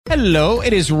Hello,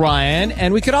 it is Ryan,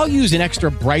 and we could all use an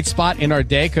extra bright spot in our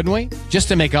day, couldn't we? Just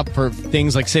to make up for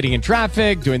things like sitting in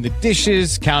traffic, doing the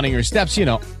dishes, counting your steps, you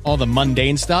know, all the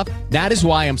mundane stuff. That is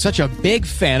why I'm such a big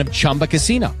fan of Chumba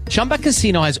Casino. Chumba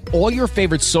Casino has all your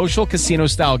favorite social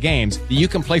casino-style games that you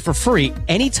can play for free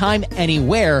anytime,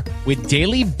 anywhere with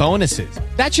daily bonuses.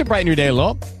 That should brighten your day a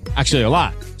little. Actually, a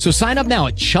lot. So sign up now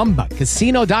at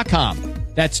ChumbaCasino.com.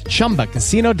 That's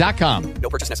ChumbaCasino.com. No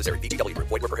purchase necessary. VGW Group.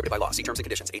 Void where prohibited by law. See terms and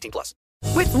conditions. 18+.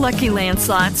 With Lucky Land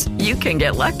Slots, you can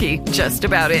get lucky just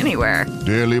about anywhere.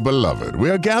 Dearly beloved, we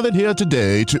are gathered here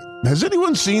today to... Has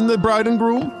anyone seen the bride and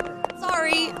groom?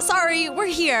 Sorry, we're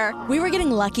here. We were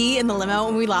getting lucky in the limo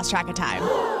and we lost track of time.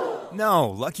 No,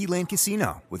 Lucky Land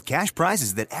Casino. With cash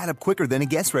prizes that add up quicker than a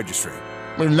guest registry.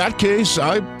 In that case,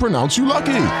 I pronounce you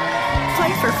lucky.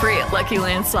 Play for free at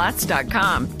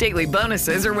LuckyLandSlots.com. Daily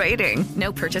bonuses are waiting.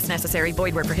 No purchase necessary.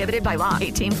 Void where prohibited by law.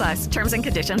 18+. Terms and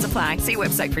conditions apply. See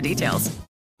website for details.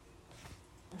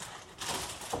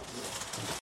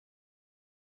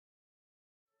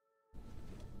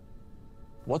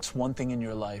 What's one thing in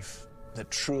your life that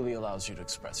truly allows you to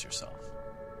express yourself?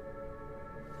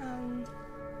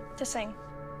 To sing.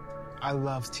 I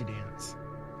love to dance.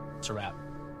 To rap.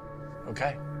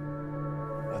 Okay.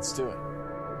 Let's do it.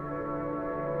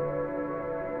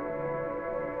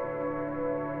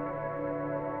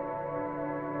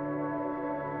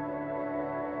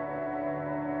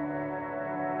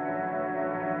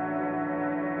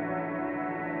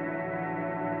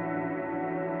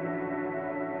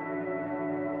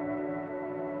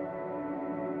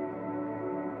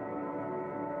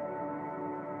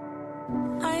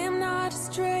 I am not a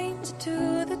stranger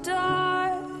to the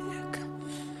dark.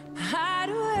 Hide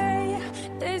away,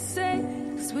 they say,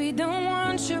 'cause we don't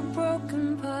want your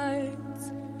broken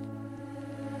parts.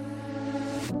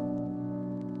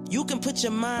 You can put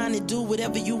your mind and do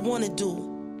whatever you want to do.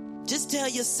 Just tell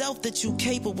yourself that you're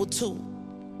capable too.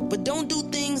 But don't do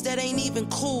things that ain't even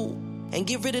cool. And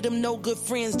get rid of them no good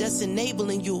friends that's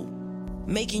enabling you.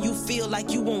 Making you feel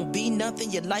like you won't be nothing.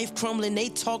 Your life crumbling, they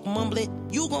talk mumbling.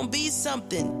 You gon' be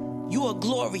something. You are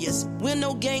glorious. We're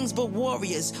no gangs but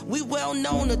warriors. We well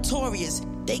known, notorious.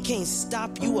 They can't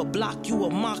stop you or block you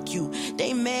or mock you.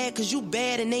 They mad cause you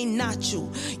bad and they not you.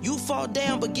 You fall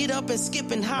down but get up and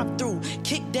skip and hop through.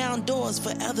 Kick down doors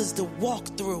for others to walk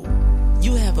through.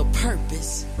 You have a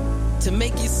purpose to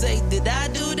make you say, did I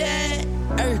do that?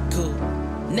 Urkel.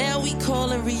 Now we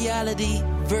calling reality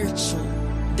virtual.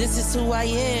 This is who I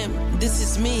am, this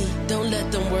is me. Don't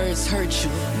let them words hurt you.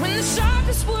 When the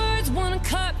sharpest words wanna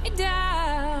cut me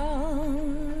down,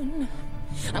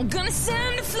 I'm gonna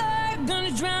send a flag,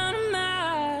 gonna drown them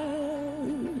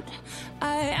out.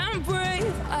 I am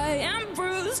brave, I am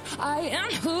bruised, I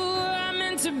am who I'm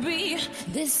meant to be.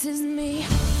 This is me.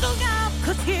 Look out,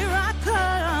 'cause here I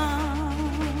come,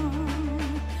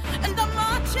 and I'm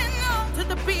marching on to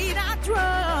the beat I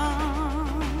drum.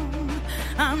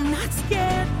 I'm not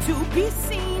scared to be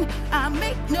seen. I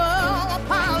make no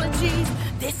apologies.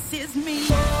 This is me.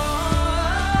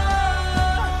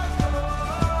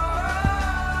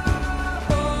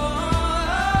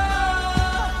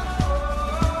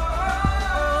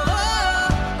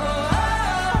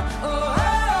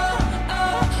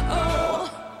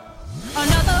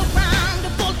 Another round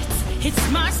of bullets hits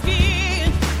my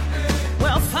skin.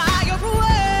 Well, fire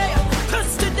away,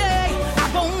 'cause today I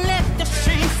won't let the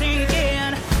shame sink in.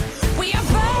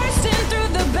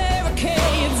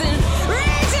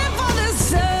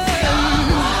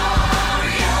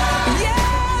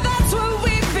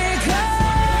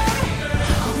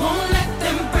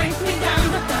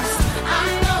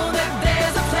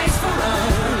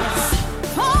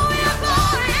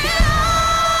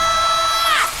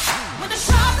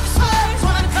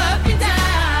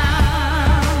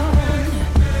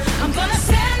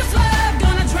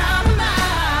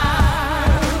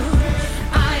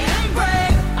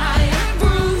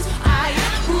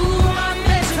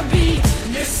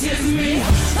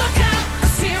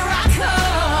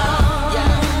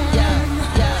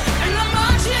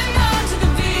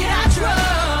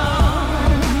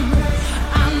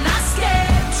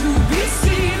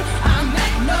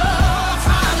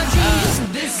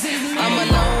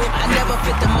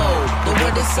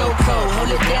 So cold,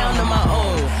 hold it down on my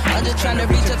own. I'm just trying to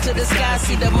reach up to the sky,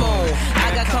 see the moon.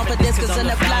 I got confidence 'cause I'm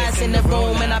the flyest in the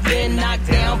room. And I've been knocked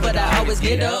down, but I always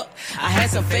get up. I had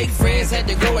some fake friends, had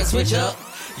to go and switch up.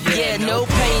 Yeah, no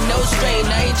pain, no strain.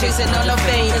 I ain't chasing all the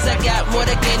fame, 'cause I got more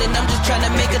to gain and I'm just trying to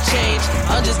make a change.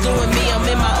 I'm just doing me, I'm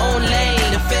in my own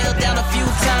lane. I fell down a few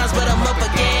times, but I'm up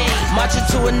again. Marching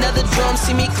to another drum,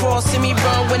 see me crawl, see me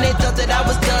run. When they thought that I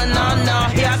was done, nah,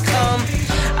 here I come.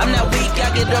 I'm not weak,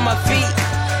 I get on my feet.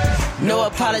 No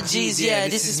apologies, yeah,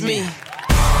 this is me.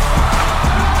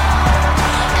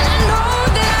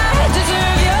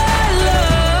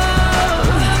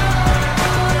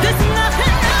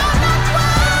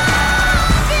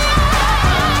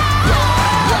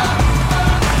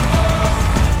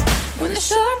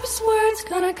 Sharpest words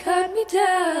gonna cut me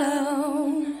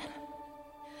down.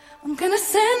 I'm gonna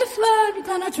send a flood,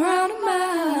 gonna drown them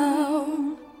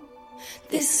out.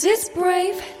 This is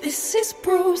brave, this is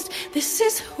bruised, this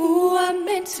is who I'm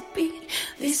meant to be,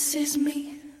 this is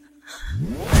me.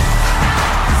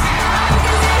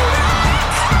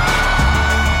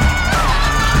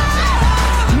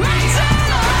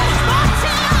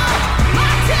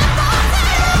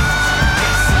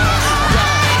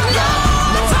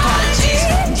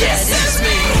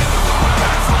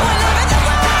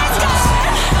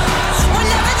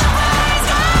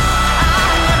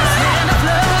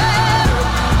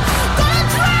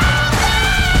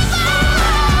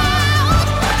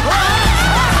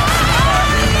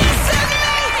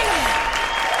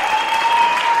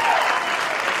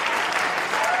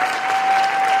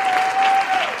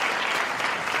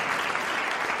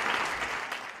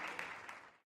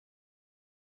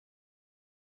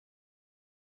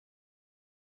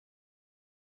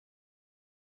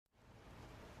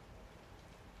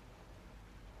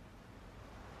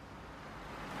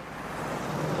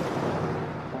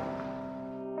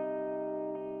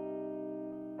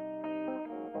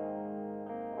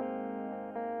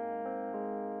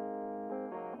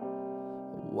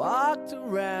 Walked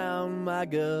around my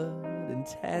good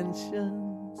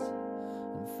intentions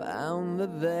and found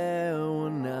that there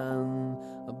were none.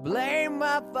 I blame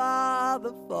my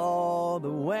father for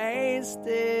the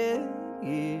wasted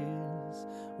years.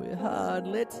 We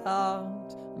hardly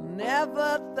talked,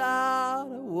 never thought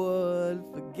I would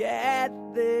forget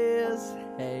this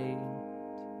hate.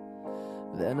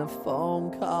 Then a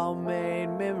phone call made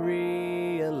me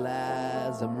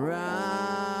realize I'm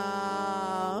wrong.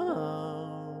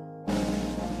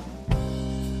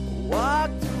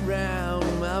 Walked around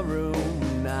my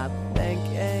room not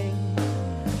thinking,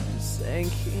 just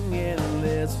sinking in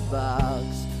this box.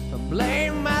 I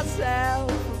blame myself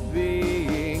for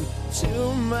being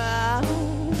too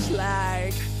much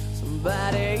like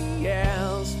somebody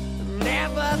else. I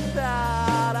never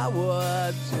thought I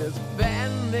would just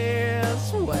bend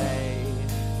this way.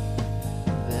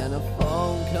 Then a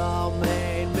phone call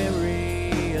made me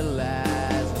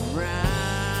realize I'm wrong.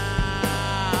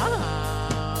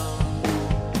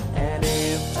 And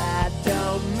if I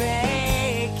don't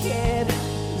make it,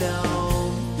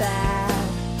 know that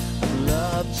I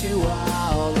loved you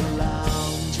all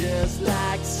along, just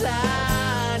like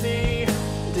sunny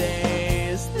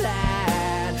days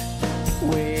that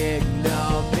we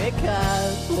ignore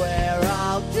because we're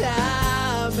all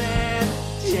dumb and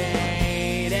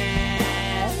jaded.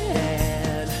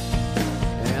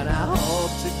 And I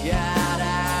hope to God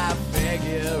I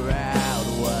figure out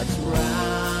what's wrong.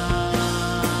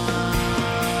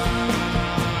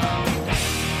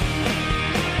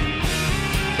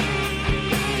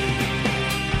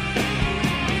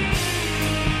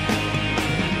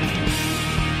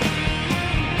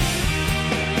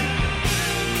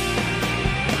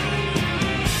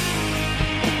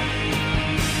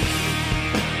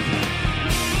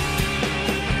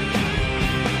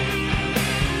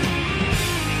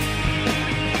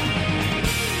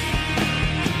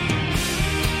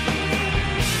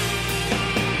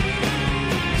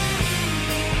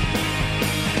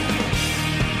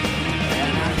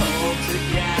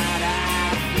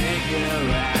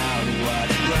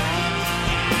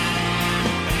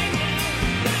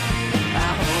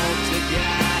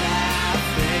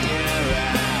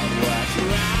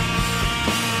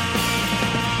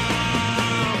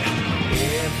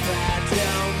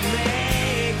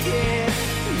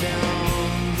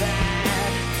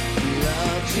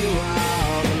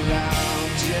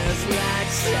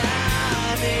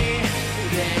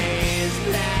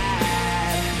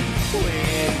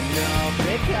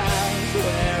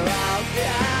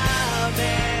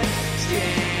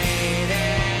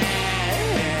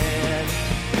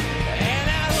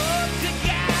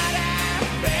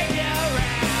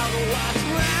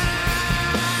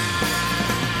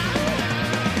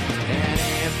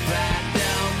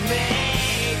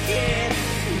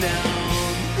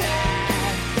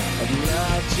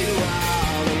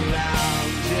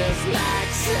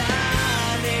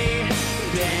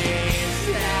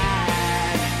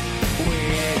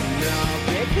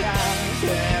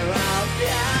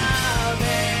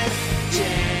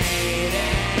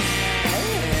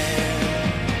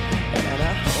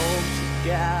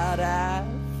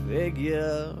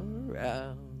 Figure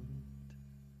out.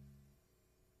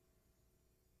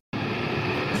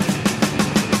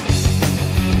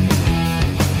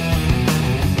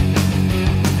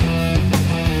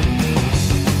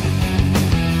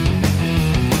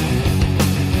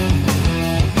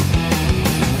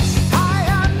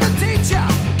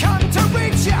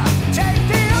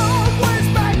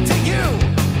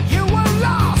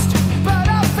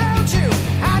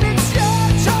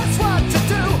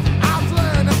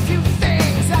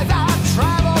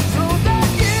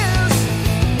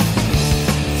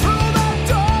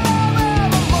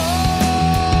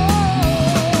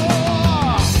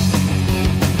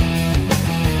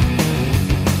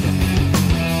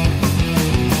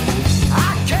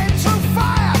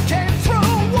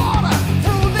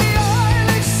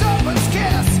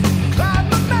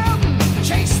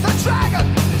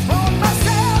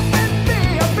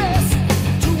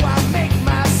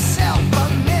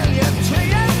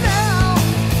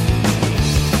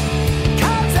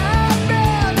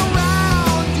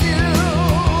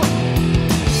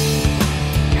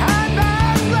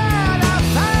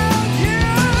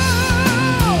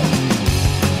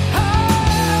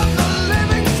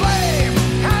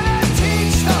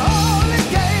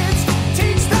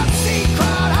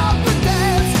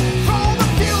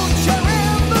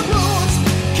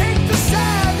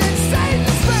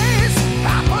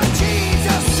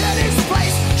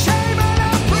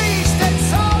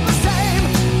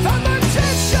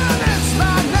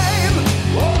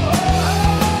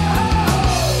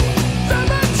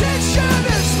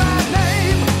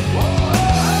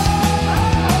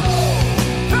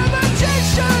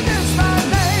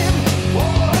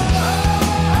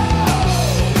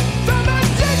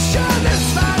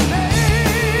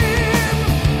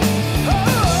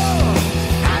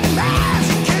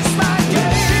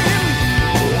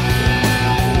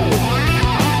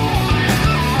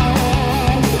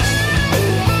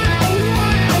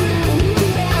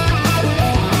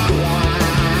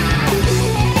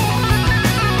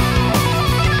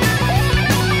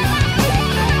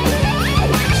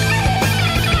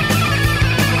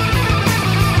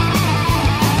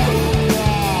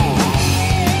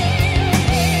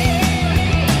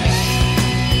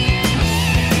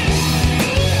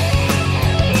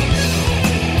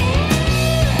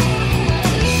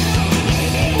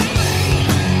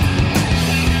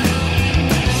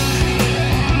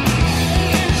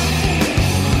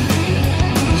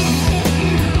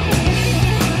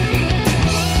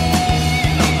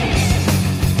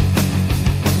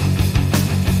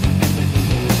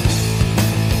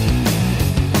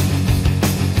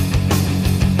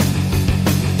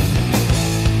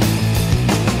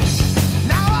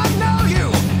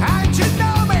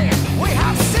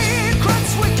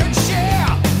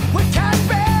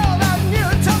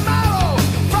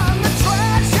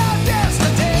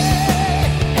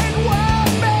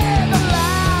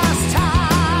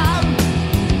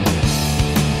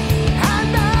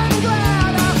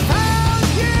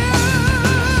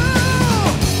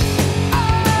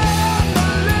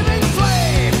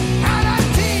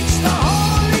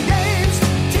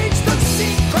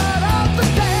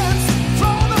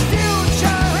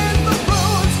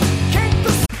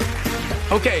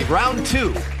 Okay, round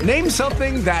two. Name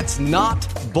something that's not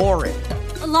boring.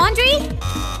 A laundry?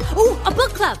 Ooh, a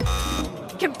book club.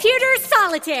 Computer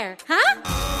solitaire, huh?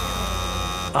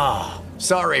 Ah, oh,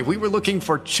 sorry. We were looking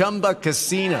for Chumba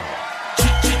Casino.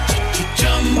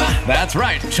 That's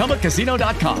right.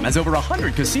 ChumbaCasino.com has over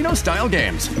 100 casino-style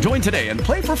games. Join today and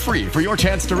play for free for your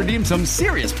chance to redeem some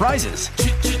serious prizes.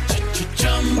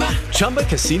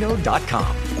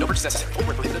 ChumbaCasino.com. No purchase necessary. Void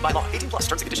where prohibited by law. 18 plus.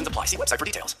 Terms and conditions apply. See website for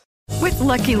details. With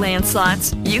Lucky Land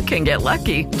Slots, you can get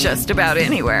lucky just about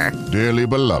anywhere. Dearly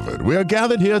beloved, we are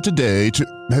gathered here today to...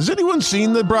 Has anyone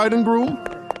seen the bride and groom?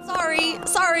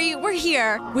 Sorry, we're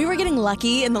here. We were getting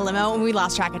lucky in the limo and we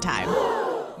lost track of time.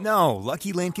 No,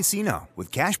 Lucky Land Casino,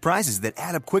 with cash prizes that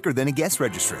add up quicker than a guest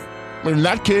registry. In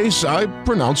that case, I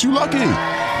pronounce you lucky.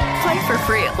 Play for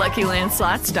free at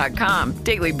LuckyLandSlots.com.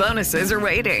 Daily bonuses are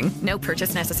waiting. No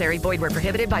purchase necessary. Void where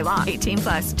prohibited by law. 18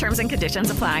 plus. Terms and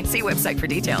conditions apply. See website for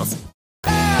details.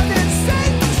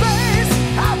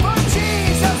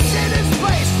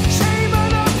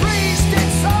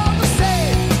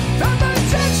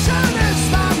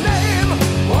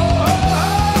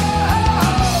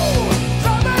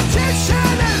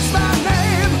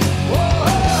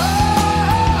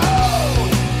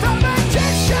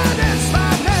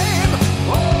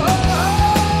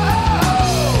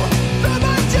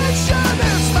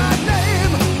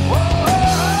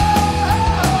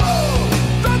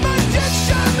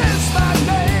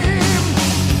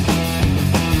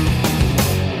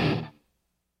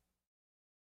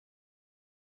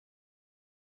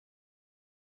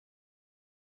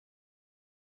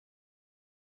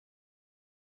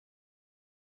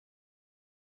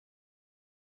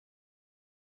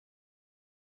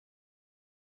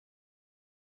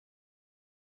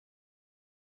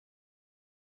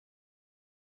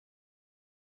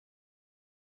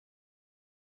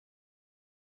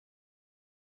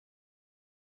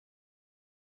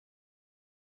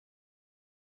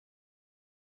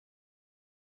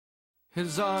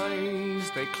 His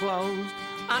eyes, they closed,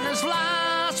 and his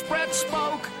last breath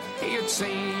spoke. He had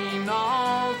seen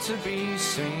all to be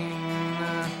seen.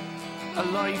 A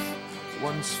life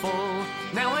once full,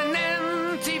 now an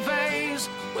empty vase,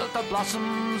 wilt the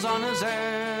blossoms on his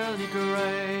early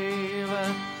grave.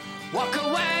 Walk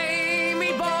away,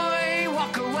 me boy,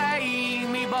 walk away,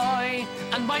 me boy,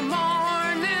 and by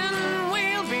morning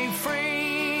we'll be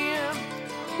free.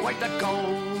 Wipe that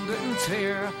golden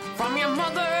tear from your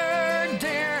mother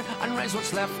dear, and raise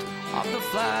what's left of the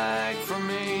flag for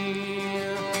me.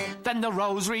 Then the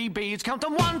rosary beads,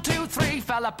 counting 1, 2, 3,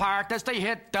 fell apart as they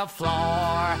hit the floor.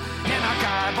 In our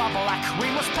garb of black, we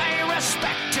must pay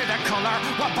respect to the colour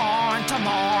we're born to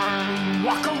mourn.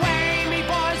 Walk away, me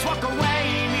boys, walk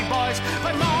away, me boys,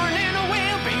 by morning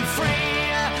we'll be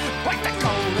free. Wipe the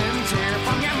golden tear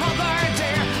from your mother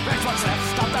dear, raise what's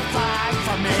left of the flag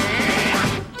for me.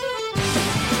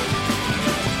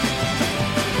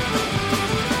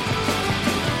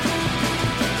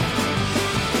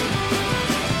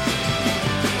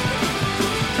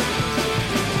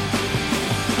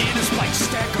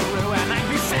 Steckaroo, an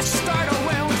angry fist start a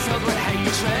wound filled with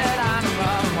hatred and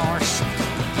remorse.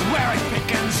 Where it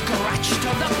Pickens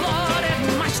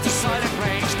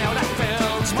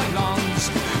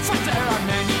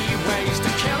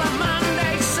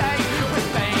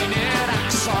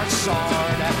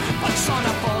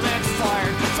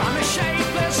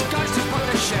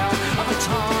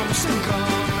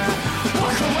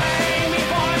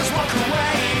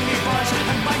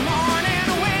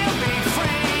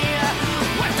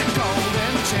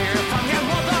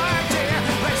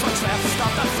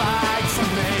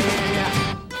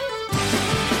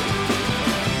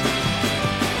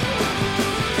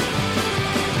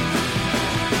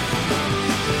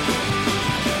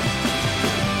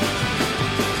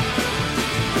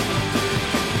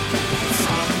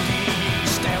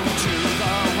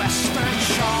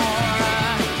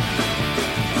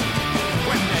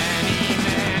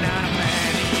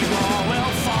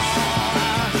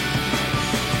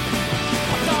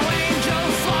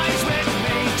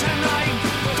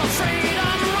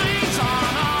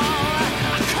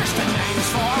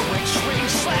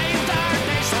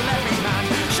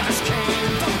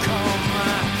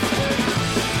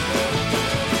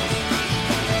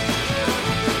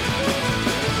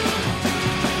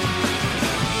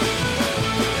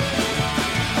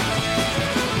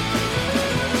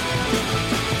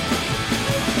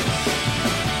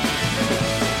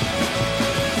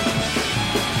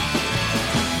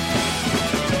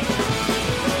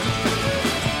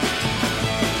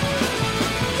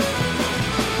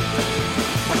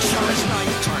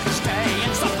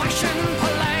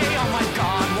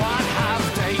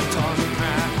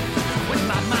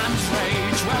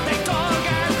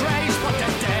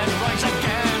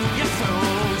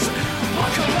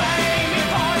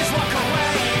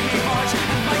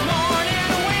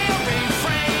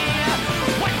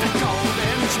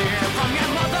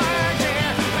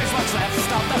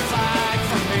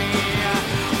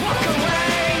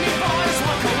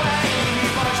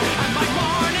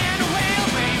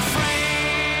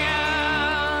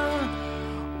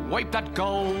wipe that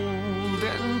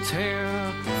golden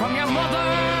tear from your mother,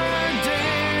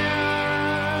 dear,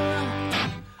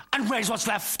 and raise what's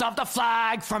left of the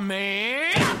flag for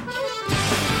me.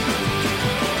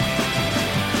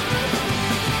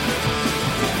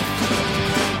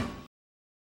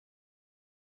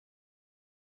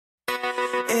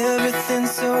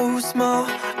 Everything's so small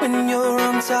when you're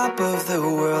on top of the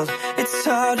world. It's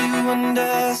hard to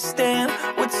understand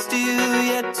what's still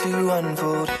yet to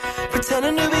unfold.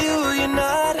 Pretending to be who you're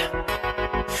not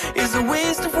is a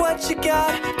waste of what you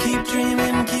got. Keep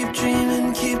dreaming, keep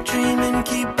dreaming, keep dreaming,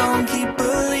 keep on, keep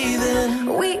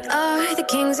believing. We are the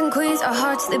kings and queens, our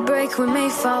hearts they break, we may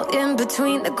fall in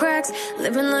between the cracks.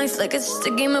 Living life like it's just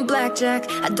a game of blackjack.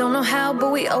 I don't know how,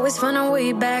 but we always find our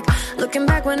way back. Looking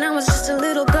back when I was just a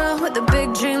little girl with a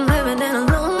big dream, living in a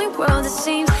lonely world. It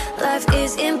seems life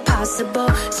is impossible,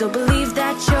 so believe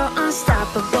that you're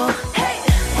unstoppable. Hey!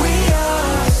 We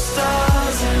are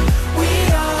stars and we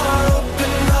are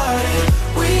open-hearted.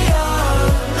 We are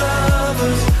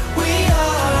lovers, we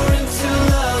are into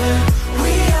loving.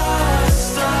 We are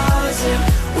stars and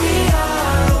we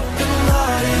are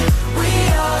open-hearted. We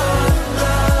are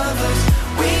lovers,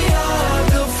 we are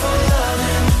built for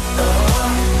loving.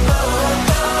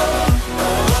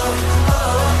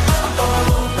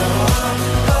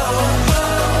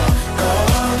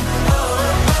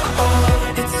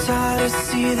 It's hard to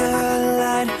see the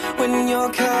light when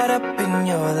you're caught up in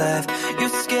your life. You're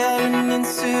scared and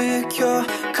insecure,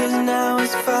 cause now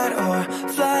it's fight or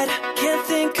flight. Can't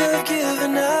think of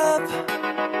giving up.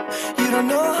 You don't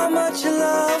know how much you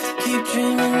love. Keep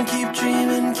dreaming, keep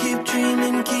dreaming, keep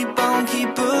dreaming, keep on,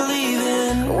 keep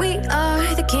believing. We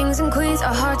are the kings and queens,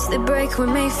 our hearts they break, we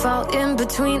may fall in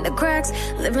between the cracks.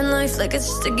 Living life like it's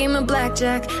just a game of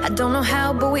blackjack. I don't know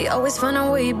how, but we always find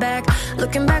our way back.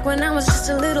 Looking back when I was just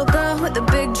a little girl with a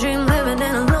big dream, living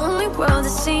in a lonely world. It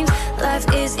seems life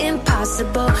is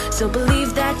impossible, so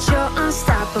believe that you're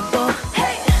unstoppable.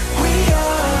 Hey! We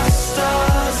are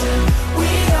stars and we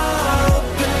are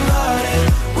open-hearted.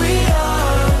 We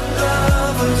are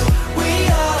lovers, we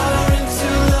are into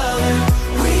loving.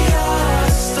 We are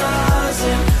stars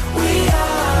and we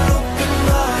are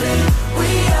open-hearted.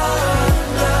 We are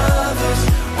lovers,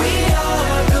 we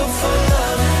are built for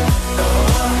loving.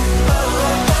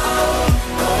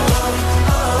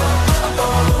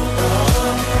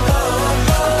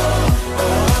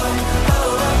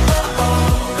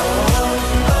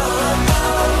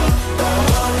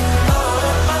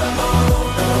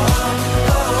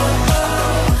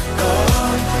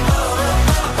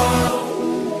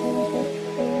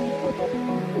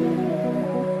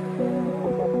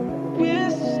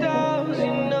 We're stars,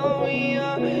 you know we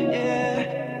are, yeah,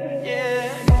 yeah.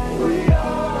 We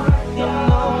are, you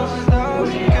know stars,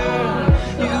 girl,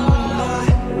 you and I.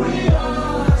 We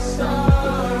are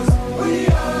stars, we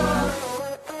are.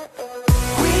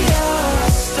 We are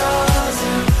stars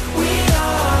and we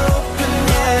are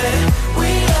open-hearted.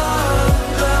 We are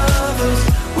lovers,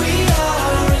 we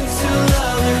are into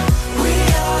loving. We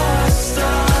are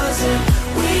stars and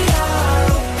we are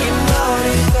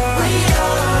open-hearted. We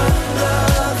are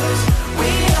lovers,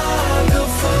 we are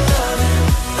built for loving.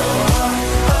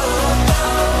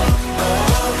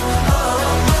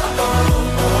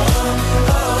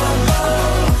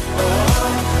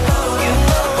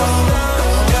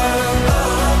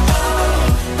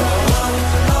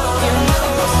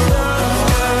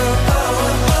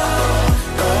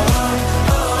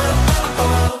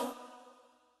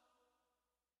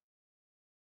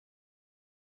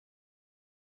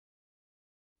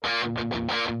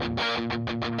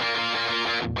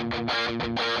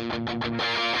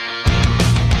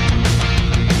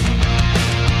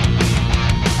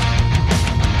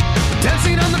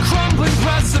 Dancing on the crumbling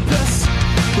precipice.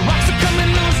 The rocks are coming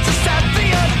loose to set the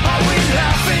earth. Are we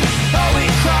laughing? Are we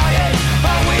crying?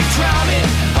 Are we drowning?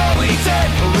 Are we dead?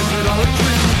 Or is it all a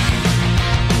dream?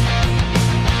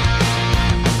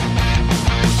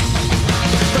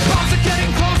 The bombs are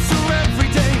getting closer every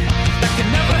day. That can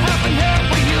never happen here.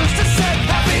 We used to say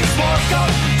happy sports go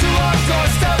to our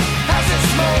doorstep. Has this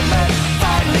moment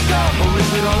finally come? Or is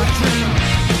it all a dream?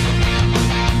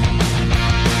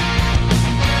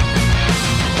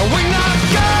 Are we not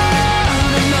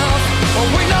good enough? Are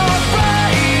we not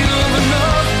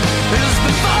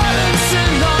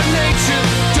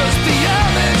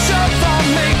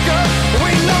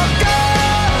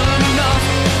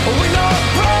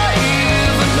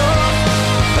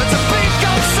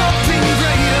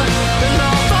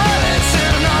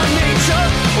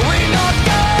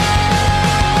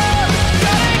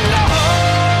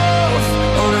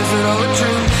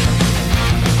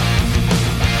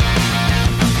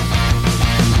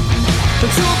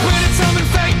To a predetermined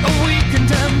fate, are we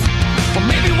condemned? Or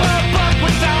maybe we're a book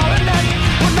without an end.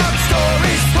 We're not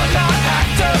stories, we're not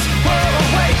actors. We're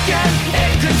awake and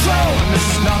in control, and this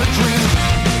is not a dream.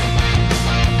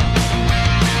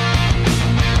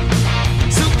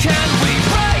 So can we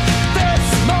break this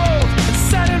mold and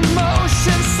set in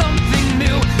motion something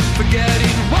new?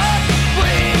 Forgetting what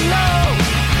we know,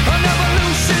 an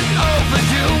evolution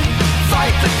overdue.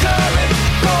 Fight the current,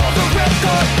 roll the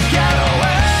ripcord, get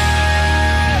away.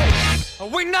 Are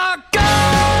we not good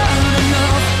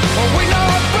enough? Are we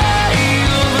not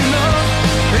brave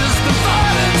enough? Is the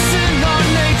violence in our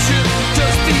nature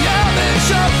just the image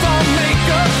of our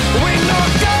maker? Are we not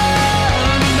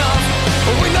good enough?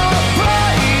 Are we not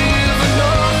brave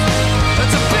enough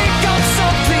to become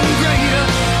something greater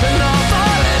than our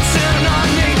violence in our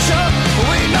nature? Are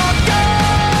we not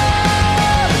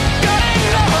good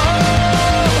enough?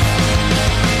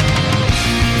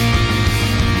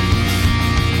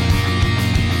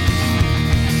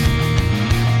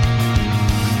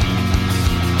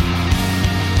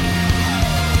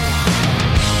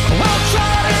 Well,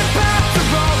 trodden path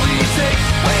of all we take.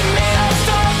 We need a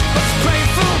start. Let's pray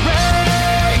for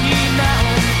rain now.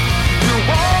 Through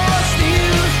wars,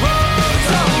 news, roads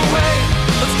away.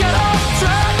 Let's get off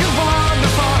track and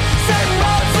wander far. Same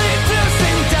roads lead to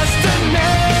same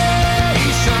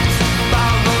destinations.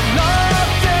 Follow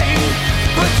nothing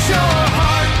but your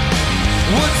heart.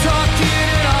 We're talking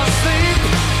in our sleep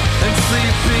and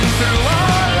sleeping through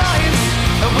our lives.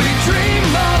 And we dream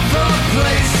of the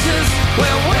places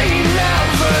where we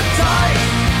never die.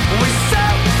 We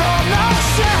step from the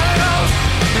shadows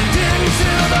and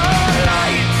into the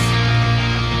light.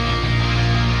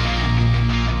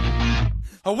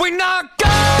 Are we not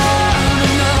good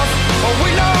enough? Are we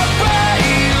not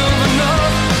brave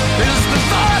enough? Is the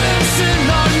violence in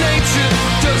our nature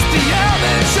just the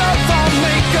image of our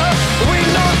maker? Are we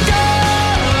not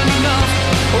good enough?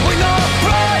 Are we not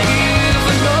brave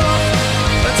enough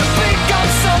to become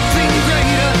something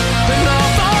greater than our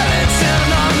violence in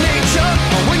our nature?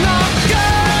 Are we not good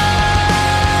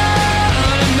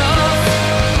enough?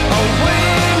 Are we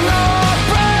not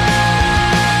brave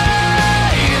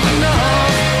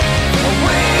enough? Are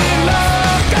we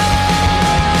not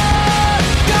good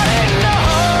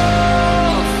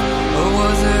enough? Or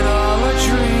was it all a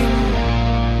dream?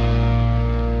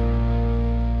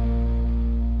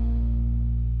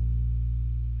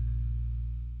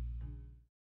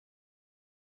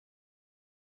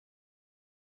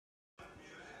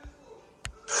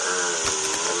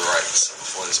 Right, so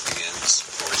before this begins,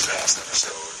 before we start this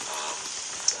episode,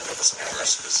 I got this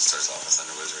verse because it starts off with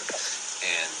Thunder Wizard.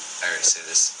 And I already say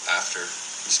this after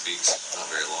he speaks,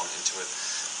 not very long into it,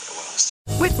 but I want to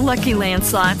With Lucky Land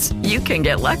Slots, you can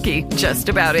get lucky just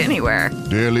about anywhere.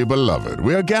 Dearly beloved,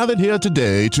 we are gathered here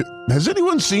today to... Has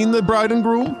anyone seen the bride and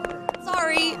groom?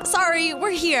 Sorry,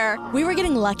 we're here. We were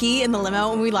getting lucky in the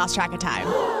limo and we lost track of time.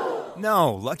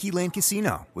 No, Lucky Land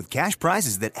Casino, with cash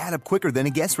prizes that add up quicker than a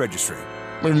guest registry.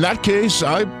 In that case,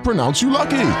 I pronounce you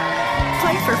lucky.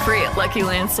 Play for free at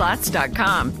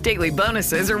LuckyLandSlots.com. Daily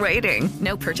bonuses are waiting.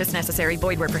 No purchase necessary.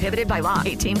 Void where prohibited by law.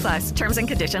 18+. Terms and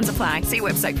conditions apply. See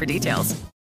website for details.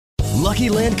 Lucky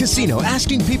Land Casino,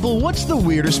 asking people, what's the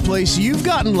weirdest place you've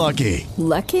gotten lucky?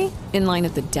 Lucky? In line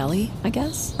at the deli, I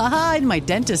guess? Aha, in my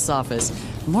dentist's office.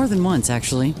 More than once,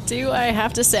 actually. Do I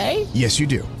have to say? Yes, you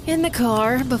do. In the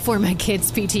car before my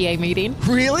kids' PTA meeting.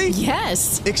 Really?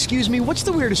 Yes. Excuse me, what's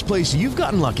the weirdest place you've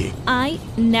gotten lucky? I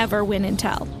never win and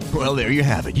tell. Well, there you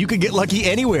have it. You can get lucky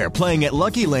anywhere, playing at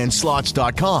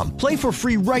LuckyLandSlots.com. Play for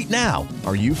free right now.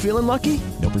 Are you feeling lucky?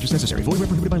 No purchase necessary. Void where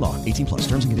prohibited by law. 18+.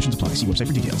 Terms and conditions apply. See website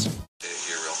for details.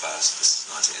 Here real fast, this is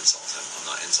not to insult him. I'm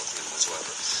not insulting him whatsoever.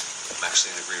 I'm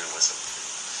actually in agreement with him.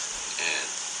 And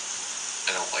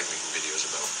I don't like making videos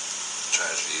about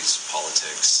tragedies,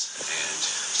 politics, and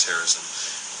terrorism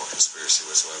or conspiracy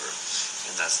whatsoever.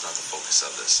 And that's not the focus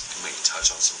of this. He might touch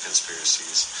on some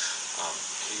conspiracies.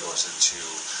 He goes into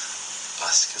a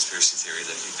conspiracy theory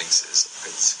that he thinks is a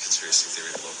good conspiracy theory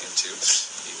to look into.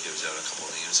 He gives out a couple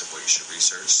of names of what you should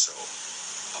research. So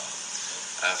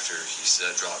after he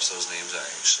drops those names, I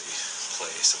actually play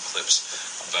some clips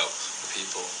about the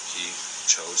people he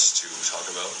chose to talk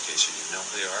about, in case you didn't know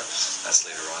who they are. That's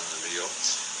later on in the video.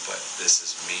 But this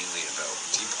is mainly about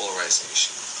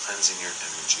depolarization, cleansing your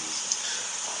energy,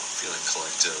 feeling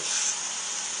collective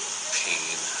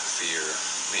pain, fear.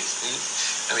 I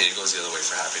mean, it goes the other way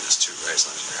for happiness too, right? As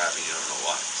long as you're happy, you don't know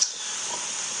why. Well,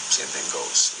 same thing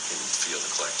goes. You can feel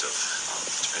the collective,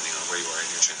 depending on where you are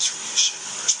in your transformation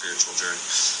or spiritual journey.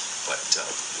 But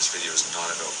this video is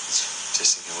not about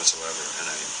dissing him whatsoever,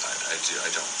 and I don't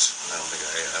think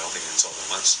I insult him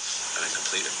once. I kind of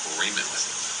complete agreement with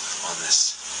him on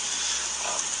this.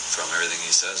 From everything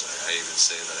he says, I even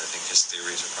say that I think his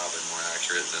theories are probably more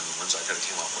accurate than the ones I could have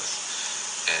came up with.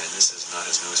 And this is not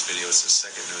his newest video, it's his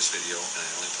second newest video, and I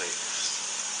only played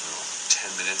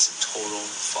 10 minutes in total,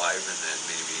 5, and then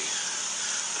maybe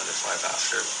another 5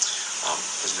 after.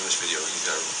 His newest video, he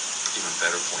got even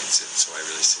better points in, so I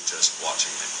really suggest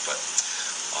watching it. But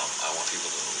I want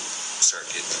people to start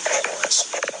getting polarized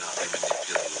so they cannot be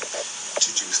manipulated to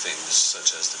do things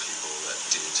such as the people that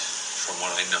did. From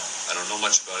what I know, I don't know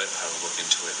much about it. I will look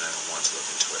into it, and I don't want to look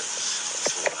into it.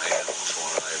 But from what I know, from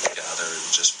what I've gathered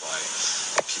just by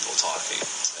people talking,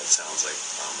 it sounds like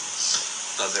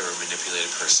not they were manipulated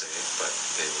per se, but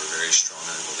they were very strong in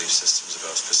their belief systems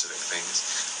about specific things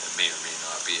that may or may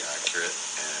not be accurate.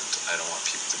 And I don't want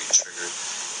people to be triggered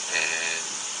and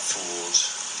fooled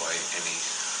by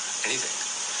anything.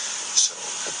 So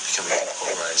becoming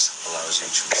depolarized allows you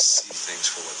to see things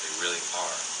for what they really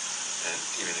are. And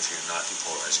even if you're not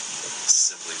depolarizing, you can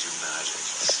simply do magic,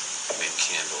 make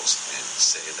candles, and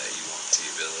say that you want the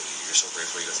ability, you're so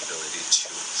grateful you got the ability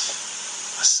to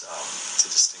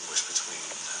distinguish between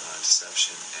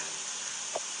deception and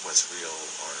what's real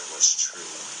or what's true,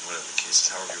 and whatever the case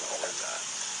is, however you want to word that.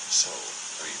 So,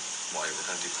 I mean, while you're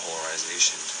working on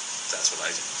depolarization, that's what I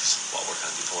do. While working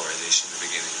on depolarization in the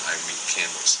beginning, I make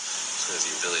candles. So there's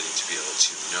the ability to be able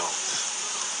to know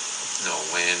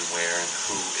when, where, and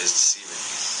who is deceiving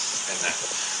me. And that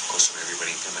goes from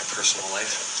everybody in my personal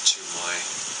life to my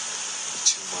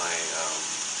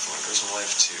personal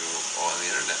life to on the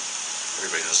internet.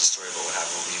 Everybody knows the story about what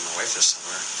happened with me and my wife this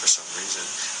summer. For some reason,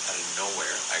 out of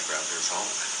nowhere, I grabbed her phone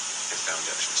and found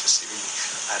out she was deceiving me.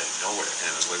 Out of nowhere, and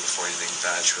it was way before anything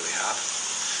bad truly happened.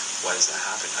 Why does that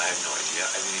happen? I have no idea.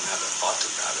 I didn't even have the thought to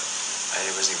grab it. I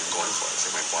wasn't even going for it. It's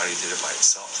like my body did it by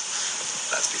itself.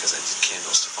 That's because I did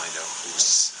candles to find out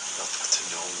to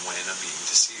know when I'm being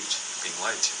deceived, being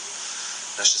lied to.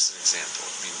 That's just an example.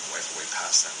 Me and my wife are way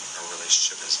past that. Our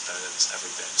relationship is better than it's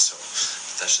ever been. So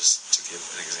that's just to give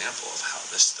an example of how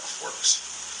this stuff works.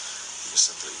 You just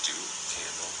simply do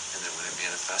candle, and then when it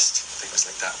manifests, things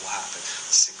like that will happen.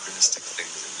 Synchronistic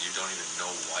things, and you don't even know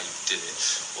why you did it,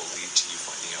 will lead to you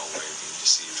finding out why you're being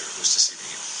deceived or who's deceiving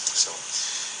you. So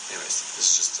anyways, this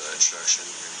is just an introduction.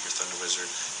 You're going to hear Thunder Wizard,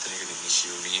 then you're going to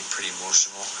hear me, pretty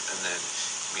emotional, and then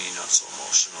me, not so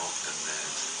emotional, and then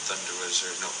Thunder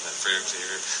Wizard, no, then very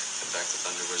clear, then back to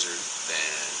Thunder Wizard,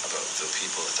 then about the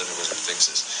people that Thunder Wizard thinks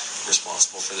is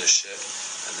responsible for this shit,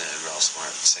 and then Ralph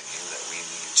Smart singing that we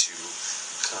need to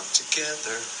come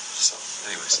together. So,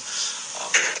 anyways,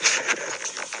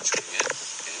 thank you for tuning in.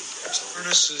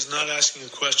 Ernest is not asking a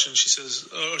question. She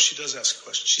says, she does ask a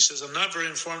question. She says, I'm not very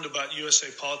informed about USA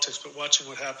politics, but watching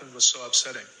what happened was so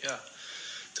upsetting. Yeah.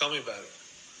 Tell me about it.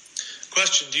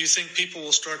 Question, do you think people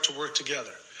will start to work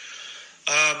together?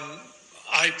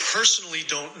 I personally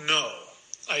don't know.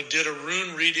 I did a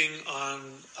rune reading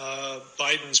on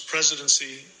Biden's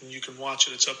presidency, and you can watch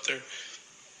it. It's up there.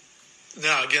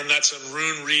 Now, again, that's a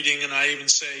rune reading, and I even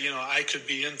say, I could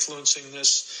be influencing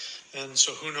this. And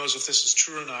so who knows if this is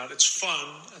true or not. It's fun.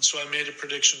 And so I made a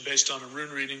prediction based on a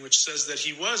rune reading, which says that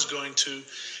he was going to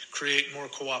create more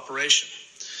cooperation.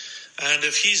 And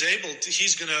if he's able to,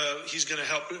 he's going to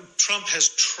help. Trump has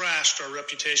trashed our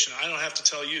reputation. I don't have to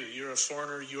tell you. You're a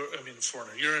foreigner.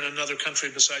 You're in another country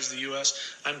besides the U.S.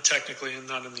 I'm technically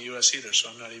not in the U.S. either, so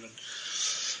I'm not even,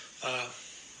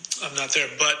 I'm not there.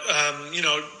 But,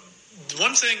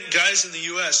 one thing, guys in the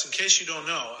U.S., in case you don't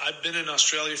know, I've been in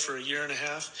Australia for a year and a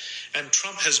half, and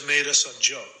Trump has made us a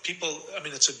joke.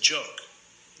 It's a joke.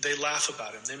 They laugh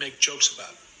about him. They make jokes about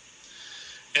him.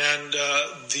 And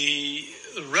the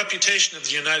reputation of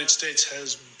the United States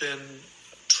has been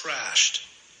trashed,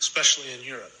 especially in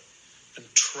Europe, and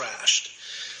trashed.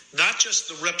 Not just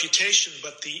the reputation,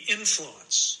 but the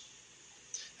influence.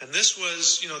 And this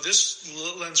was, this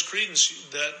lends credence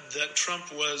that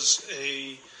Trump was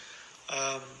a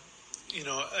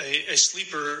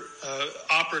sleeper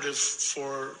operative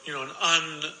for,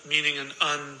 an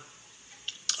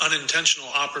unintentional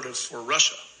operative for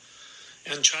Russia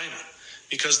and China.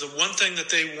 Because the one thing that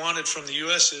they wanted from the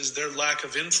U.S. is their lack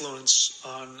of influence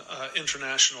on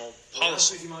international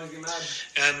policy.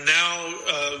 And now,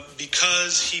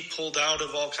 because he pulled out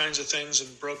of all kinds of things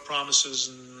and broke promises,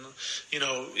 and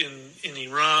in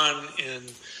Iran, in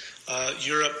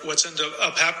Europe, what's ended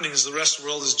up happening is the rest of the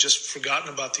world has just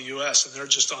forgotten about the U.S. and they're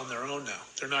just on their own now.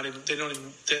 They're not even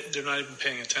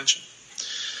paying attention.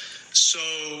 So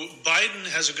Biden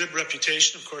has a good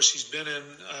reputation. Of course, he's been in.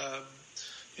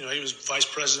 He was vice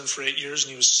president for 8 years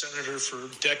and he was senator for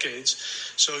decades.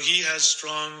 So he has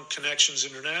strong connections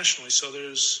internationally. So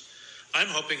there's I'm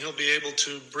hoping he'll be able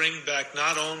to bring back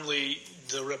not only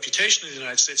the reputation of the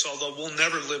United States, although we'll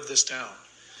never live this down.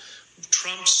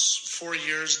 Trump's 4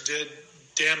 years did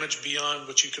damage beyond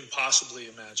what you can possibly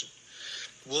imagine.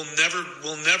 We'll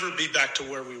never be back to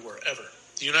where we were, ever.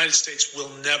 The United States will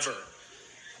never.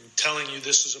 I'm telling you,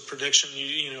 this is a prediction.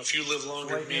 You know, if you live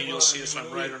longer than me, you'll see if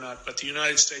I'm right or not. But the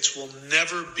United States will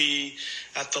never be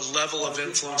at the level of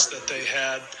influence that they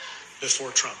had before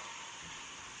Trump.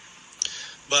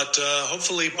 But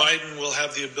hopefully Biden will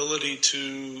have the ability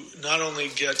to not only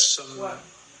get some,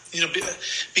 you know,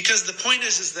 because the point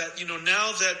is that, you know,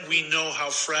 now that we know how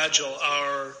fragile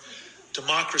our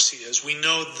democracy is, we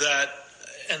know that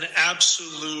an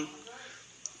absolute,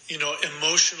 you know,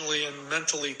 emotionally and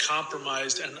mentally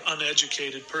compromised and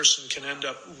uneducated person can end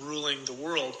up ruling the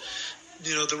world.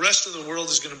 You know, the rest of the world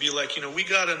is going to be like, you know, we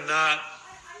got to not,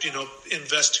 you know,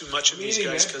 invest too much in these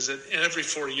guys because in every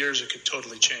 4 years it could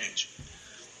totally change.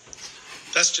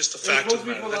 That's just a fact of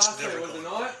the matter. That's never going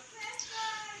on.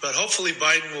 But hopefully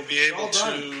Biden will be able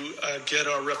to get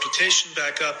our reputation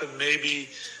back up and maybe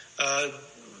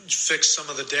fix some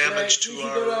of the damage to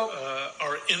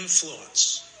our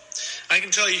influence. I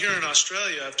can tell you here in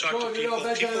Australia, I've talked to people.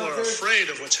 People are afraid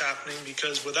of what's happening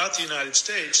because without the United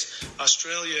States,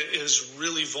 Australia is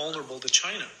really vulnerable to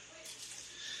China.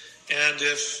 And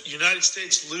if the United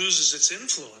States loses its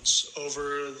influence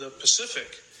over the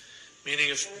Pacific, meaning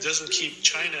if it doesn't keep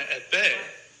China at bay,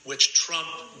 which Trump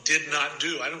did not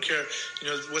do. I don't care. You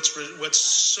know, what's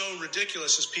so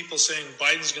ridiculous is people saying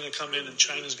Biden's going to come in and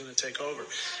China's going to take over.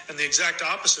 And the exact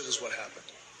opposite is what happened.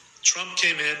 Trump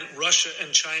came in, Russia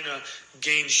and China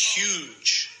gained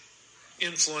huge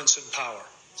influence and power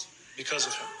because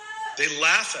of him. They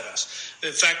laugh at us.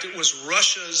 In fact, it was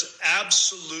Russia's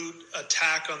absolute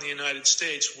attack on the United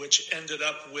States, which ended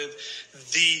up with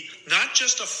not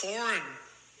just a foreign.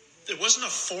 It wasn't a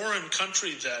foreign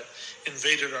country that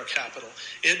invaded our capital.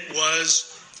 It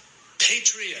was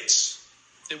patriots.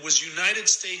 It was United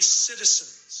States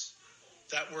citizens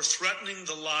that were threatening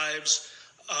the lives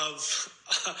of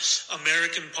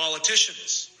American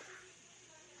politicians.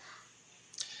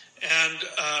 And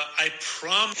I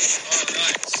promise. All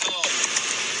right, so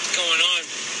what's going on?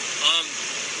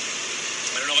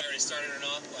 I don't know if I already started or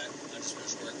not, but I just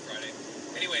finished work Friday.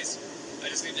 Anyways, I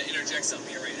just need to interject something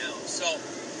here right now. So,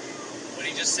 what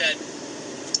he just said,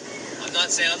 I'm not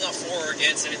for or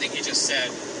against anything he just said.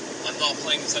 I'm not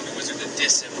playing this Thunder Wizard to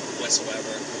diss him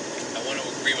whatsoever. I want to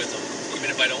agree with him, even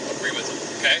if I don't agree with him,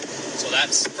 okay? So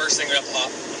that's the first thing right up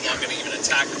top. I'm not going to even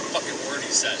attack the fucking word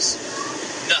he says.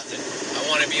 Nothing. I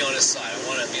want to be on his side. I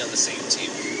want to be on the same team.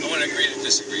 I want to agree to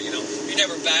disagree, you know? If he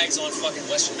never bags on fucking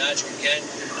Western Magic again,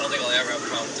 I don't think I'll ever have a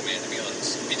problem with the man, to be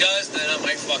honest. If he does, then I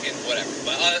might fucking whatever.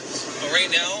 But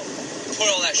right now, put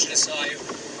all that shit aside.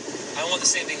 I want the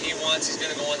same thing he wants. He's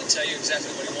going to go on to tell you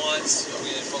exactly what he wants. We're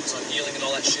going to focus on healing and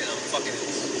all that shit. I'm fucking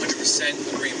 100%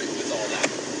 agreement with all that.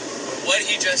 But what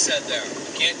he just said there,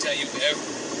 I can't tell you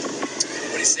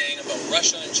what he's saying about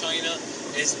Russia and China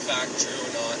is in fact true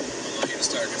or not. I'm not here to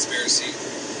start a conspiracy.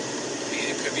 I mean,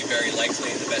 it could be very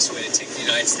likely, and the best way to take the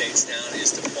United States down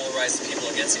is to polarize the people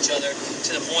against each other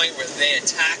to the point where they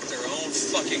attack their own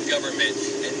fucking government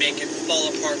and make it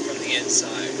fall apart from the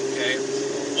inside, okay?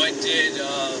 What did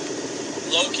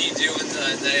Loki do in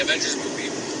the Avengers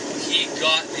movie? He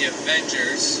got the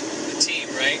Avengers, the team,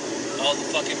 right? All the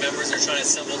fucking members are trying to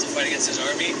assemble to fight against his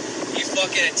army. He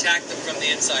fucking attacked them from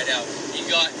the inside out. He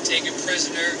got taken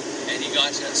prisoner, and he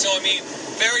got to... So, I mean,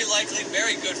 very likely,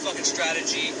 very good fucking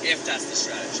strategy, if that's the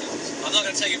strategy. I'm not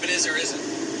going to tell you if it is or isn't.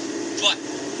 But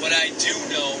what I do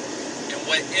know, and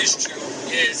what is true,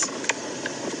 is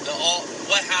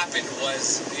what happened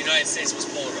was the United States was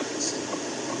polarized.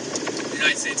 The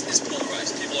United States is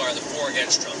polarized. People are either for or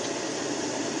against Trump.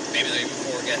 Maybe they're even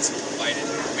for or against Biden.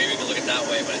 Maybe we can look at it that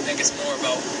way, but I think it's more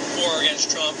about for or against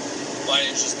Trump.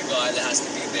 Biden is just the guy that has to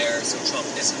be there, so Trump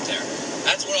isn't there.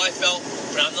 That's what I felt,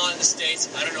 but I'm not in the States.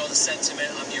 I don't know the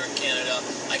sentiment. I'm here in Canada.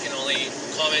 I can only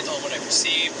comment on what I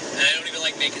perceive, and I don't even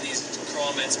like making these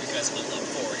comments because I'm not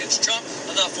for or against Trump.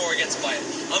 I'm not for or against Biden.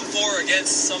 I'm for or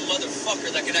against some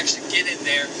motherfucker that can actually get in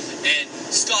there and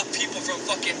stop people from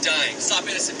fucking dying. Stop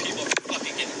innocent people from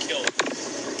fucking getting killed.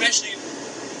 Especially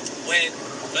when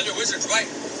Thunder Wizard's right.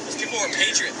 Those people were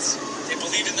patriots. They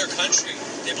believed in their country.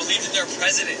 They believed in their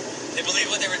president. They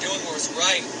believed what they were doing was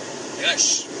right. They got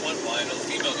one, I know the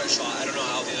female got shot. I don't know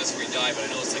how the other three died, but I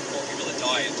know it's like 4 people that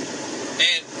died.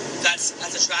 And that's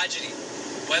a tragedy.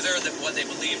 Whether what they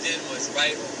believed in was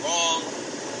right or wrong,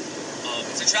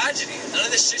 it's a tragedy. None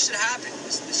of this shit should happen.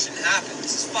 This shouldn't happen.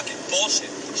 This is fucking bullshit.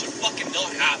 It should fucking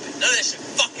not happen. None of this should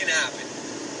fucking happen.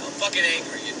 I'm fucking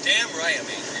angry. You're damn right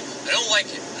I'm angry. I don't like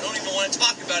it. I don't even want to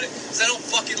talk about it because I don't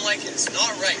fucking like it. It's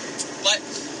not right. But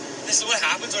this is what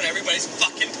happens when everybody's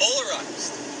fucking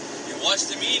polarized. You watch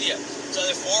the media. It's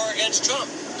either for or against Trump.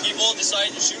 People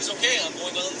decide to choose, okay, I'm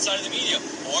going on the side of the media,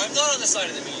 or I'm not on the side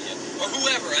of the media, or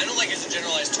whoever. I don't like using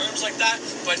generalized terms like that,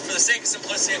 but for the sake of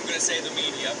simplicity, I'm going to say the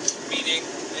media, meaning,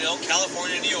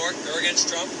 California and New York, they're against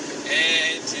Trump,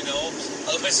 and,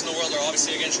 other places in the world are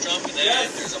obviously against Trump, and then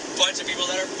there's a bunch of people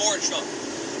that are for Trump.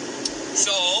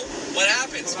 So, what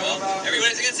happens? Well,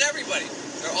 everybody's against everybody.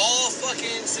 They're all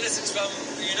fucking citizens from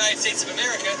the United States of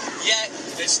America, yet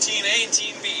there's Team A and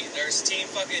Team B. There's Team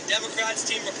fucking Democrats,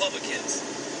 Team Republicans.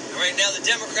 And right now, the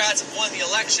Democrats have won the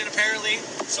election, apparently,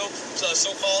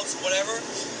 so-called, whatever.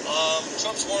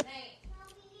 Trump's won.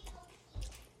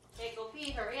 Hey, go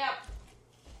pee, hurry up.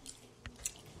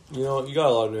 You got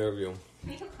a lot of nerve, you.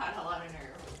 You got a lot of nerve.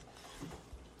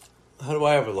 How do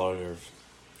I have a lot of nerve?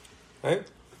 Right?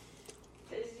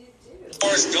 Of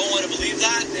course, don't want to believe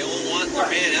that. They don't want their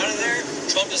man out of there.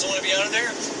 Trump doesn't want to be out of there.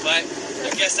 But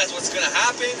I guess that's what's going to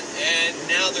happen. And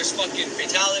now there's fucking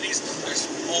fatalities. There's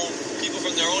people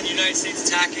from their own United States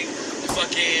attacking the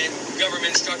fucking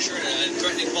government structure and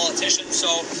threatening politicians.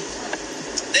 So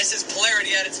this is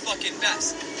polarity at its fucking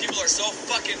best. People are so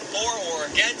fucking for or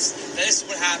against that this is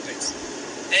what happens.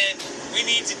 And we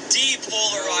need to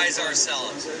depolarize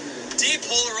ourselves.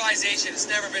 Depolarization has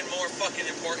never been more fucking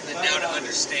important than now to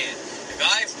understand.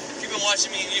 If you've been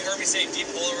watching me and you heard me say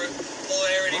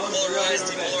polarity, polarized,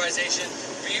 depolarization,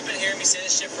 or you've been hearing me say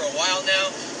this shit for a while now,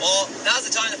 well, now's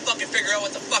the time to fucking figure out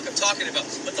what the fuck I'm talking about.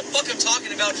 What the fuck I'm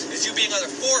talking about is you being either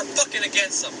for or fucking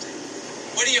against something.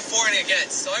 What are you for and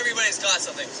against? So everybody's got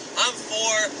something. I'm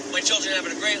for my children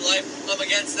having a great life. I'm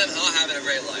against them not having a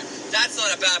great life. That's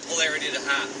not a bad polarity to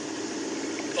have.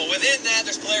 But within that,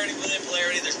 there's polarity within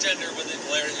polarity. There's gender within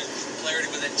polarity. There's polarity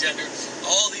within gender.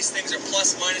 All these things are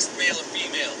plus, minus, male, or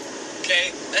female.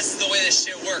 Okay? That's the way this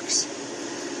shit works.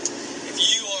 If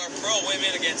you are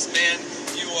pro-women against men,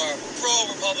 you are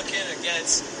pro-Republican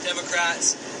against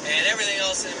Democrats, and everything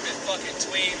else in fucking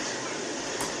between,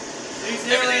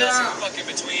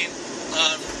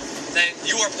 then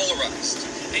you are polarized.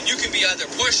 And you can be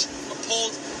either pushed or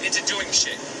pulled into doing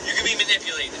shit. You can be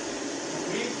manipulated.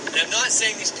 And I'm not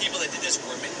saying these people that did this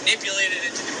were manipulated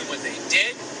into doing what they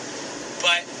did,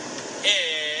 but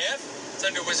if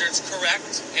Thunder Wizard's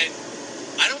correct, and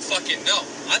I don't fucking know,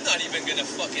 I'm not even gonna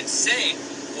fucking say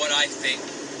what I think,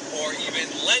 or even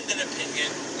lend an opinion,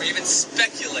 or even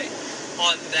speculate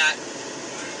on that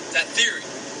theory,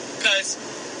 because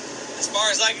as far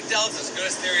as I can tell, it's as good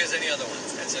a theory as any other one.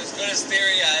 It's as good a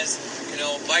theory as,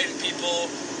 Biden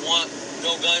people want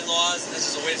no gun laws, and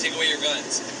this is a way to take away your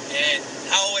guns. And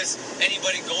how is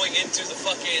anybody going into the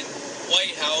fucking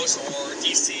White House or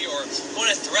D.C. or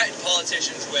going to threaten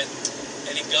politicians with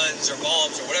any guns or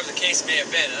bombs or whatever the case may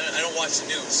have been? I don't watch the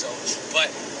news,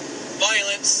 but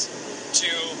violence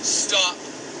to stop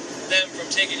them from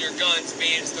taking your guns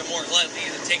means they're more likely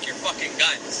to take your fucking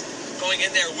guns. Going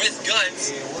in there with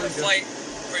guns to fight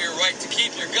for your right to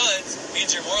keep your guns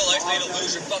means you're more likely to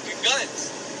lose your fucking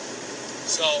guns.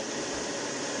 So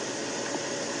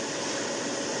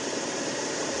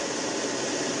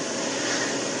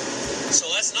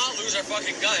let's not lose our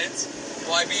fucking guns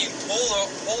by being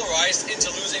polarized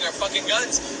into losing our fucking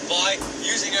guns by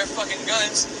using our fucking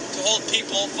guns to hold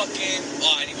people fucking...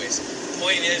 anyways, the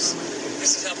point is,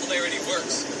 this is how polarity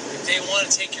works. If they want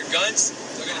to take your guns,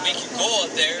 they're going to make you go out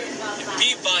there and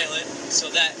be violent so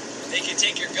that they can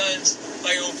take your guns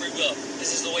by your own free will.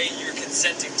 This is the way you're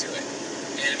consenting to it,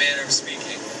 in a manner of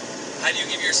speaking. How do you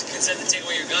give your consent to take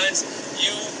away your guns?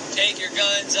 You take your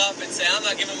guns up and say, I'm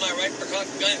not giving my right for a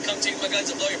gun, come take my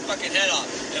guns and blow your fucking head off.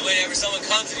 And whenever someone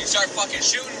comes and you start fucking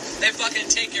shooting, they fucking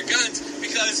take your guns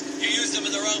because you used them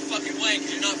in the wrong fucking way, because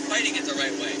you're not fighting it the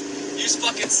right way. Use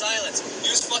fucking silence.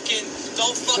 Use fucking,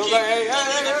 don't fucking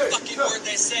fucking word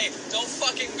they say. Don't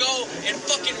fucking go and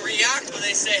fucking react when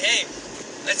they say, hey,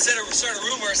 let's start a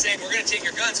rumor saying we're going to take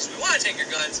your guns because we want to take your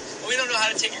guns, but we don't know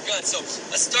how to take your guns. So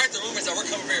let's start the rumors that we're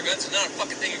coming for your guns. It's not a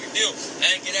fucking thing you can do.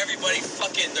 And get everybody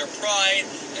fucking their pride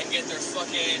and get their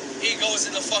fucking egos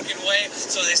in the fucking way.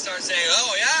 So they start saying,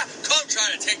 oh yeah, come try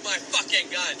to take my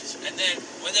fucking gun. And then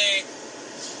when they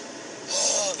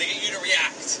get you to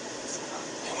react.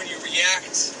 And when you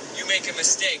react, you make a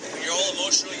mistake. When you're all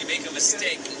emotional, you make a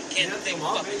mistake. You can't think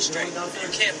fucking straight. You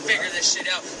can't figure this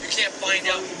shit out. You can't find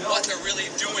out what they're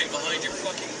really doing behind your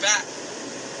fucking back.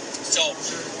 So,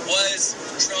 was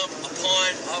Trump a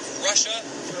pawn of Russia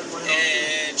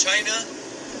and China?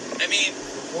 I mean,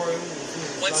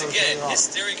 once again, his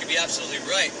theory could be absolutely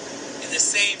right. In the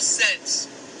same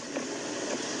sense,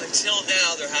 until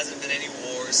now, there hasn't been any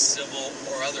wars,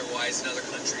 otherwise in other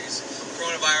countries.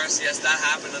 Coronavirus, yes, that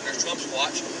happened under Trump's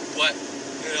watch, but,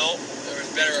 you know, there was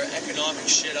better economic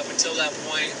shit up until that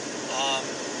point.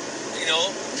 You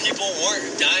know, people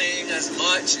weren't dying as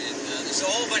much, and there's a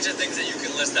whole bunch of things that you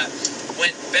can list that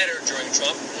went better during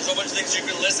Trump. There's a whole bunch of things you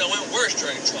can list that went worse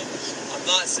during Trump. I'm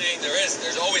not saying there isn't.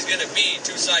 There's always going to be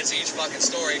two sides to each fucking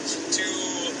story, to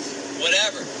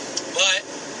whatever. But,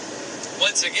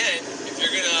 once again, if you're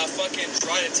going to fucking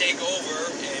try to take over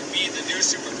and be the new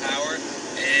superpower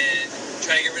and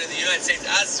try to get rid of the United States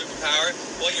as a superpower,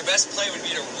 well, your best play would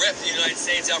be to rip the United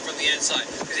States out from the inside.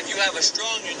 Because if you have a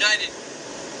strong, united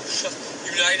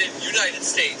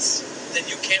States, then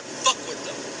you can't fuck with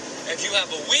them. If you have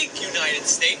a weak United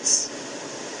States,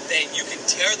 then you can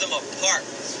tear them apart.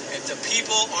 If the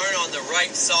people aren't on the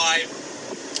right side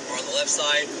or on the left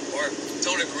side or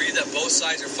don't agree that both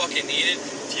sides are fucking needed,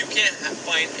 if you can't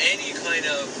find any kind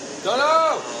of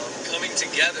coming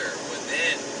together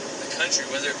within the country,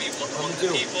 whether it be among the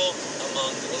people,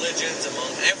 among the religions,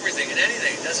 among everything and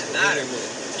anything, it doesn't matter.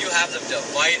 If you have them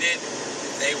divided,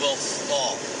 they will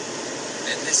fall.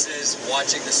 And this is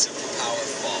watching the superpower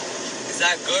fall. Is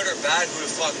that good or bad? Who the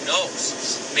fuck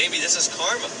knows? Maybe this is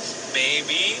karma.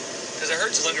 Maybe, because I heard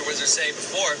Slender Wizard say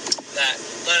before that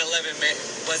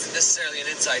 9/11 wasn't necessarily an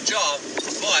inside job,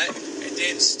 but it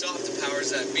didn't stop the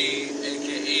powers that be,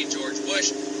 aka George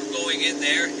Bush, from going in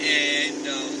there and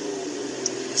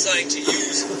deciding to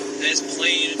use this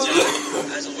plane attack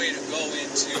as a way to go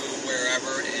into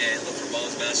wherever and look for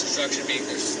bombs, mass destruction, being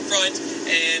their front,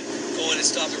 and go in and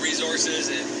stop the resources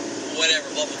and whatever,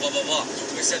 blah, blah, blah, blah, blah.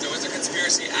 So he said there was a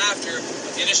conspiracy after,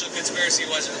 but the initial conspiracy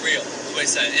wasn't real. So he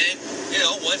said, and, you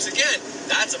know, once again,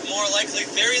 that's a more likely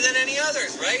theory than any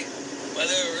others, right?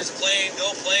 Whether it was a plane,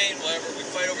 no plane, whatever, we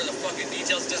fight over the fucking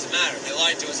details, it doesn't matter. They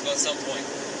lied to us about some point.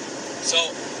 So,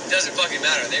 it doesn't fucking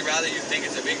matter. They rather you think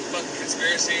it's a big fucking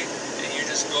conspiracy and you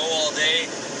just go all day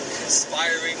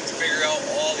conspiring to figure out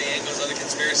all the angles of the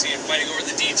conspiracy and fighting over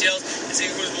the details and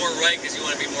seeing who's more right because you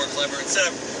want to be more clever instead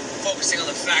of focusing on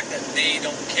the fact that they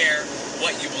don't care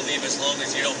what you believe as long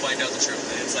as you don't find out the truth.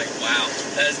 And it's like, wow,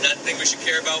 that is not the thing we should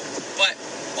care about. But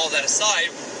all that aside,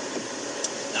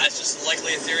 that's just as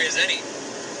likely a theory as any.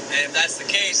 And if that's the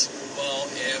case, well,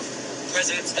 if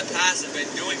presidents in the past have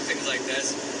been doing things like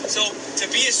this, so to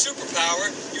be a superpower,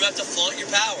 you have to flaunt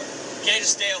your power. You can't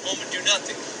just stay at home and do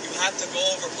nothing. You have to go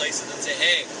over places and say,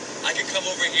 hey, I can come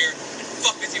over here and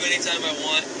fuck with you anytime I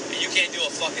want, and you can't do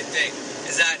a fucking thing.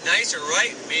 Is that nice or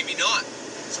right? Maybe not.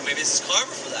 So maybe this is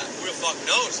karma for that. Who the fuck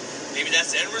knows? Maybe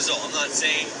that's the end result. I'm not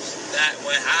saying that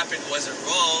what happened wasn't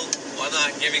wrong. Well, I'm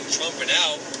not giving Trump an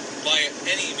out by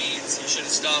any means. He should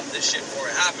have stopped this shit before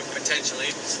it happened,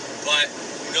 potentially. But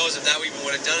who knows if that even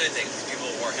would have done anything. If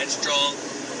people were headstrong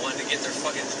and wanted to get their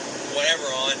fucking whatever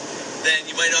on, then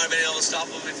you might not have been able to stop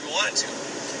them if you wanted to.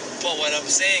 But what I'm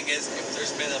saying is, if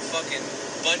there's been a fucking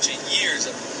bunch of years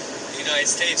of the United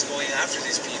States going after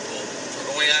these people,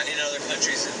 or going out in other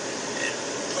countries and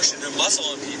pushing their muscle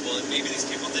on people, and maybe these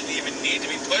people didn't even need to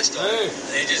be pushed on.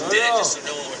 They just did it just so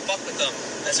no one would fuck with them.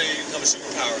 That's how you become a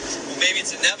superpower. Well, maybe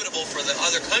it's inevitable for the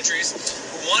other countries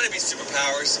who want to be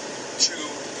superpowers to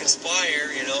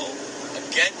conspire, you know,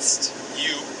 against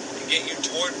you and get you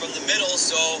torn from the middle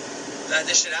so that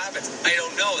this shit happens. I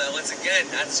don't know. That once again,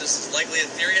 that's just as likely a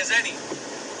theory as any.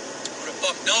 Who the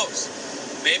fuck knows?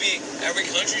 Maybe every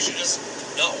country should just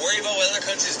not worry about what other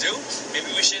countries do. Maybe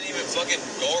we shouldn't even fucking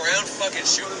go around fucking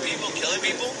shooting people, killing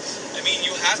people. I mean,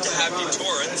 you have to have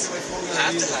deterrence. You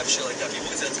have to have shit like that.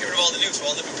 People can say, let's get rid of all the nukes,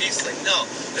 we'll all live in peace. Like, no.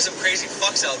 There's some crazy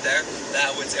fucks out there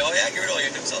that would say, oh yeah, get rid of all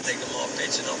your nukes, I'll take them all,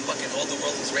 bitch, and I'll fucking hold the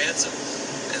world as ransom.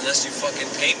 Unless you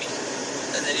fucking pay me.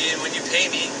 And then even when you pay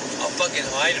me, I'll fucking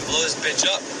hide and blow this bitch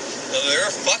up. Now, there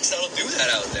are fucks that'll do that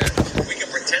out there. We can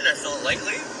pretend that's not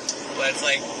likely. But it's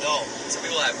like, no. Some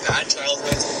people have bad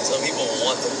childhoods. Some people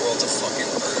want the world to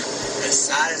fucking burn. As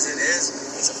sad as it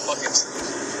is, it's a fucking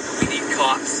truth. We need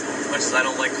cops. As much as I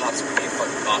don't like cops, we need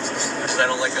fucking cops. As much as I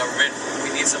don't like government,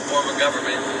 we need some form of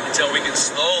government until we can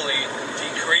slowly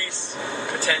decrease,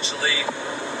 potentially,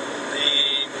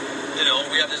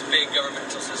 we have this big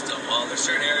governmental system. Well, there's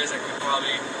certain areas that could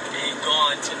probably be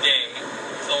gone today,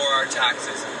 lower our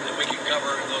taxes, and we can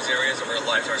govern those areas of our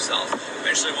lives ourselves.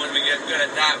 Eventually, when we get good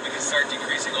at that, we can start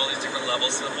decreasing all these different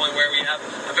levels to the point where we have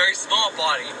a very small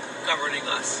body governing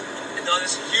us, and not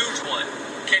this huge one.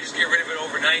 You can't just get rid of it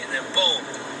overnight and then boom,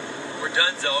 we're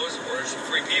donezo's, we're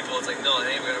free people. It's like, no,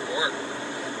 it ain't gonna work.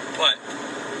 But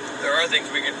there are things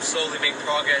we can slowly make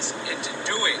progress into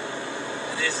doing.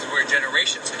 And this is where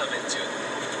generations come into.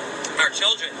 Our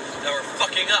children that were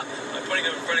fucking up by putting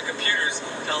them in front of computers,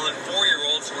 telling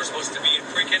 4-year-olds adults who are supposed to be in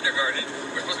pre-kindergarten.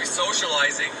 We're supposed to be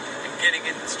socializing and getting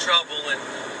into trouble and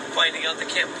finding out they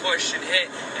can't push and hit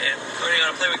and learning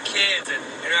how to play with kids and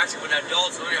interacting with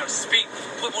adults and learning how to speak.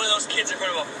 Put one of those kids in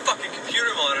front of a fucking computer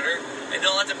monitor and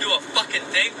don't let them do a fucking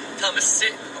thing. Tell them to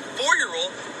sit, a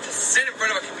 4-year-old, to sit in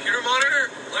front of a computer monitor,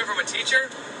 learn from a teacher?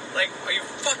 Like, are you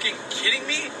fucking kidding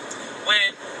me?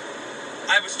 When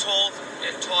I was told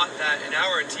and taught that an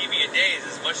hour of TV a day is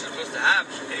as much as I'm supposed to have,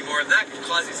 any more than that could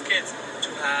cause these kids to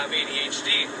have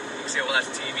ADHD. You can say, well, that's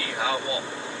TV. How? Well,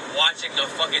 watching a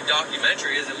fucking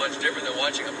documentary isn't much different than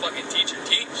watching a fucking teacher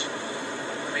teach.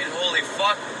 I mean, holy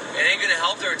fuck. It ain't gonna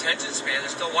help their attention span.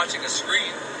 They're still watching a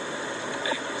screen.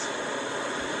 Anyways.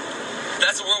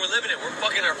 That's the world we're living in. We're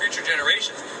fucking our future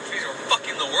generations. Which means we're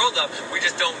fucking the world up. We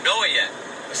just don't know it yet.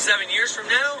 But 7 years from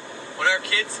now, when our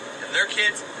kids and their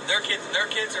kids and their kids and their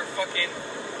kids are fucking...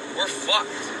 We're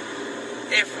fucked.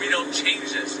 If we don't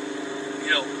change this. You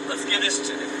know, let's give this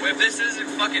to... If this isn't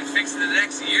fucking fixed in the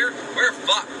next year, we're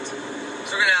fucked.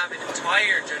 So we're gonna have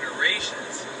entire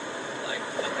generations, like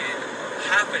fucking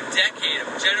half a decade of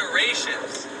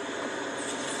generations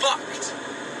fucked.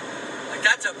 Like,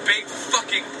 that's a big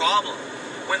fucking problem.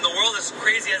 When the world is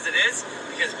crazy as it is,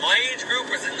 because my age group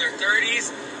is in their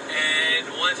 30s, and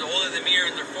the ones older than me are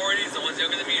in their 40s, the ones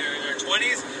younger than me are in their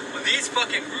 20s, when these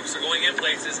fucking groups are going in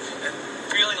places and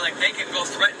feeling like they can go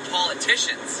threaten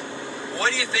politicians,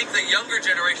 what do you think the younger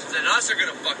generations than us are going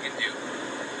to fucking do?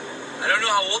 I don't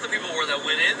know how old the people were that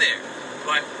went in there,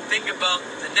 but think about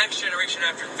the next generation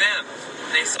after them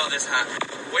when they saw this happen.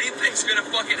 What do you think's going to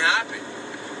fucking happen?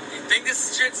 You think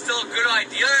this shit's still a good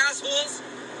idea, assholes?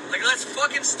 Like, let's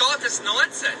fucking stop this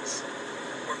nonsense.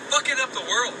 We're fucking up the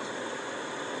world.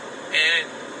 And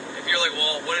if you're like,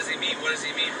 well, what does he mean? What does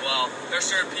he mean? Well, there's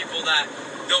certain people that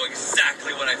know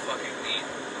exactly what I fucking mean.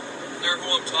 They're who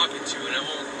I'm talking to, and I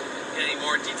won't get any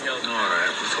more details.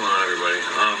 Alright, what's going on, everybody?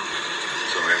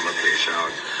 Sorry, I'm about to take a shower.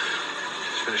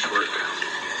 Just finished work,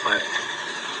 but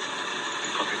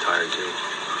I'm fucking tired too.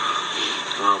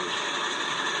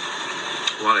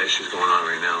 A lot of issues going on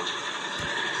right now.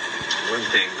 One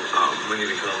thing, when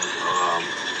you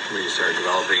start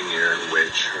developing your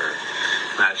witch or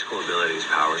magical abilities,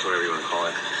 powers, whatever you want to call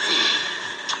it,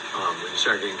 when you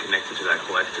start getting connected to that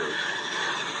collective,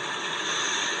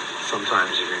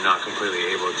 sometimes if you're not completely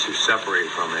able to separate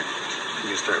from it,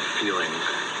 you start feeling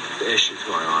the issues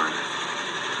going on.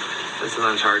 It's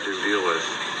sometimes hard to deal with,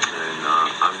 and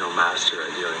I'm no master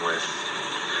at dealing with.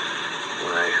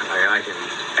 When I can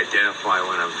identify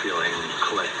when I'm feeling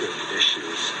collective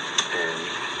issues, and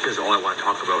because all I want to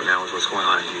talk about now is what's going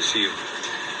on in DC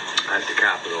at the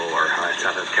Capitol, or it's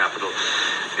at the Capitol,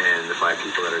 and the 5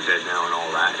 people that are dead now and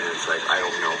all that, and it's like, I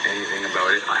don't know anything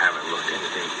about it. I haven't looked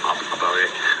anything up about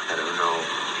it. I don't know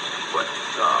what,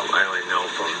 I only know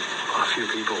from a few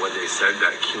people what they said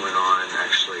that QAnon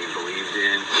actually believed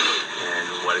in, and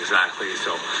what exactly.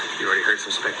 So you already heard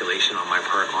some speculation on my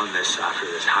part on this after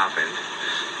this happened,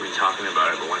 me talking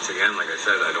about it. But once again, like I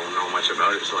said, I don't know much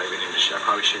about it, so I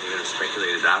probably shouldn't even have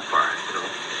speculated that far, you know.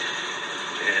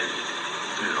 And,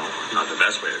 you know, not the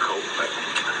best way to cope, but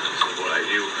this is what I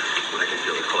do when I can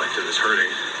feel the collective is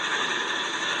hurting.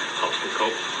 Helps me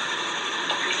cope.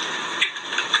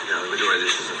 Now, the majority of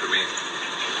this isn't for me.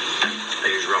 I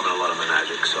use rum and a lot of my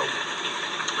magic, so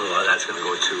a lot of that's going to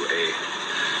go to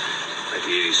a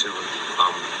deity soon.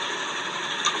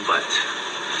 But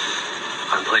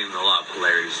I'm playing a lot of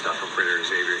polarity stuff from Predator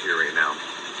Xavier here right now.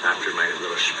 After my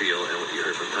little spiel and what you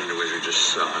heard from Thunder Wizard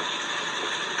just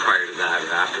prior to that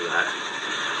or after that,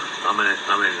 I'm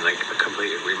in like a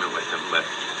complete agreement with him. But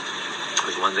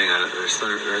there's one thing,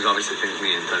 there's obviously things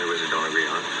me and Thunder Wizard don't agree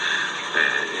on,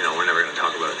 and you know, we're never going to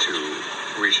talk about it to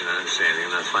reach an understanding,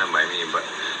 and that's fine by me. But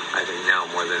I think now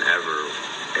more than ever,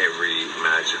 every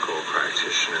magical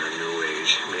practitioner, New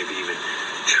Age, maybe even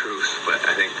truth, but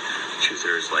I think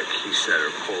truthers, like he said,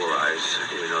 are polarized,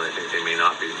 even though they think they may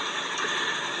not be.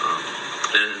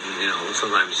 And, you know,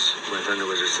 sometimes when Thunder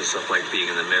Wizard says stuff like being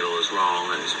in the middle is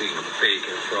wrong and it's being a fake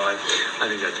and a fraud,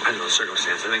 I think that depends on the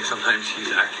circumstance. I think sometimes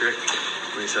he's accurate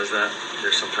when he says that.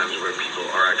 There's sometimes where people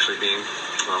are actually being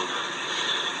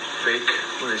fake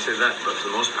when they say that, but for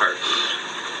the most part,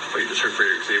 well, you just heard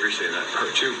Frederick Xavier say that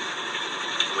part too.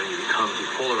 When you become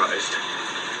depolarized,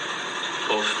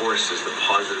 both forces, the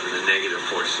positive and the negative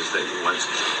forces that you once,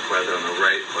 whether on the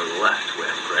right or the left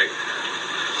with, right?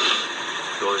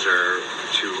 Those are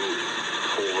two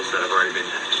poles that have already been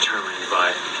determined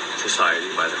by society,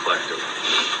 by the collective.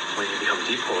 When you become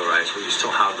depolarized, well, you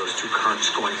still have those two currents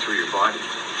going through your body.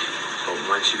 But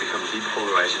once you become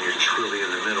depolarized and you're truly in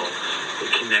the middle,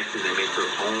 they connect and they make their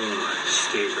own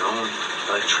state, their own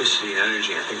electricity and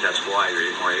energy. I think that's why you're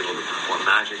more able to perform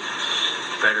magic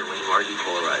better when you are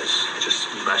depolarized.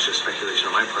 That's just speculation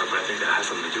on my part, but I think that has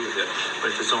something to do with it. But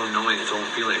it's its own knowing, its own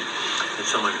feeling. And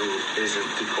someone who isn't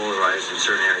depolarized in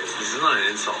certain areas, this is not an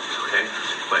insult, okay?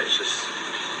 But it's just,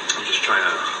 I'm just trying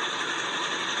to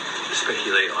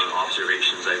speculate on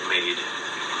observations I've made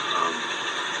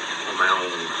on my own.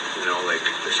 You know, like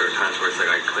there's certain times where it's like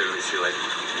I clearly see like,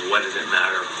 what does it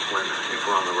matter when if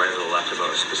we're on the right or the left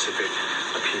about a specific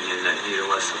opinion that neither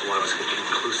one of us can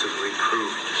conclusively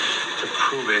prove. To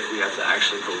prove it, we have to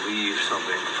actually believe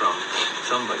something from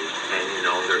somebody. And you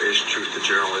know, there is truth to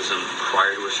journalism.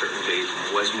 Prior to a certain date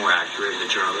was more accurate than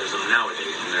journalism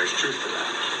nowadays, and there's truth to that.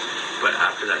 But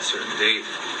after that certain date,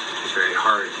 it's very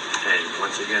hard. And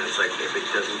once again, it's like if it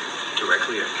doesn't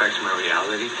directly affect my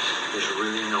reality, there's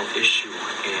really no issue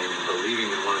in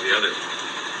believing in one or the other.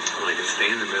 And I can stay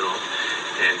in the middle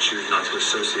and choose not to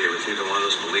associate with either one of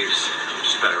those beliefs. I'm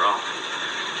just better off.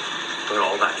 But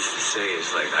all that's to say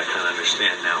is like I kind of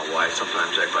understand now why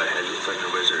sometimes I butt heads with like the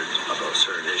wizard about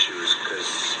certain issues, because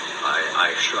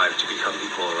I strive to become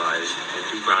depolarized and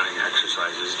do grounding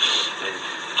exercises and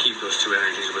keep those two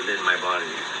energies within my body,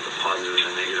 the positive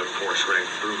and the negative force running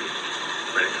through me,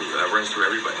 runs through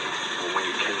everybody. And when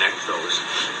you connect those,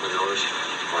 when those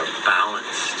are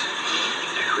balanced,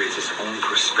 it creates its own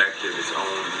perspective, its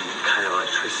own kind of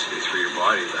electricity through your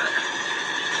body that,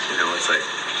 you know, it's like,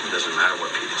 it doesn't matter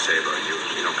what people say about you,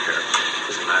 you don't care. It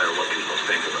doesn't matter what people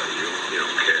think about you, you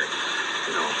don't care.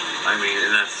 You know, I mean,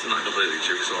 and that's not completely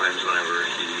true. Sometimes whenever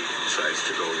he decides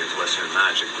to go against Western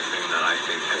magic, the thing that I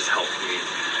think has helped me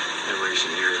in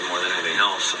recent years more than anything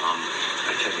else,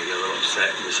 I tend to get a little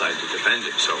upset and decide to defend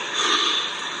it. So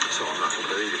I'm not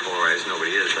completely depolarized.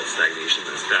 Nobody is. That's stagnation.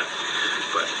 That's death.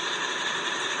 But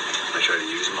I try to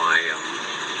use my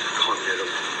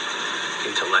cognitive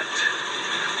intellect,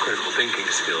 critical thinking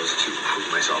skills to prove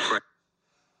myself right.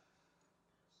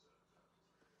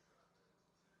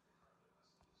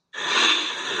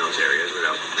 In those areas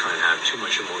without trying to have too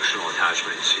much emotional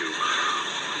attachment to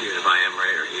even if I am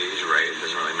right or he is right, it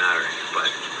doesn't really matter. But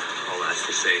all that's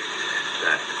to say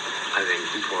that I think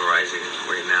depolarizing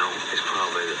right now is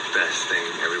probably the best thing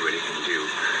everybody can do.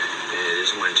 And it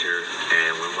is winter,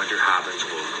 and when winter happens,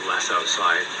 we're less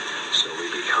outside, so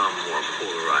we become more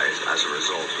polarized as a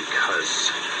result, because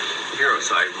if you're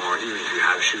outside more, even if you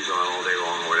have shoes on all day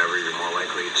long or whatever, you're more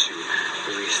likely to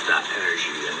release that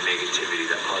energy, that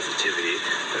negativity, that positivity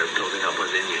that are building up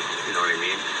within you. You know what I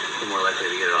mean? You're more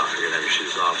likely to get it off. You're going to have your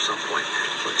shoes off at some point.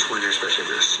 When it's winter, especially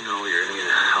if there's snow, you're going to be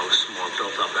in the house more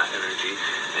built up that energy,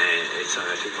 and it's not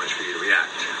going to take much for you to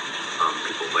react.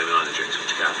 People blame it on the drinks,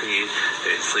 much caffeine,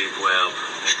 they didn't sleep well,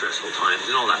 stressful times,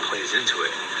 and all that plays into it.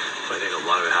 But I think a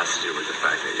lot of it has to do with the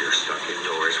fact that you're stuck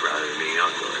indoors rather than being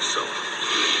outdoors. So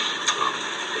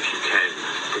if you can,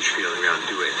 put your feet on the ground,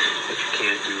 do it. If you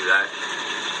can't do that,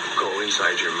 go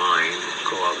inside your mind,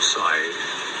 go outside,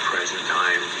 present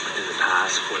time, in the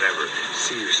past, whatever.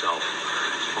 See yourself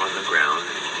on the ground,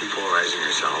 depolarizing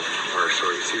yourself,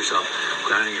 see yourself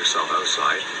grounding yourself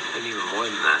outside, and even more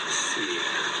than that, see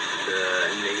the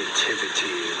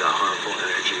negativity, the harmful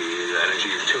energy, the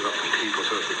energy you took up from people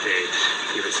throughout the day,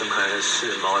 give it some kind of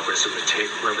symbolic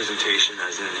representation,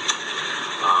 as in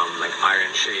like iron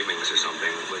shavings or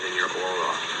something within your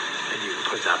aura, and you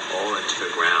put that all into the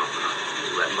ground.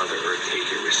 You let Mother Earth take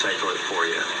it, recycle it for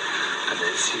you, and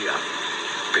then see a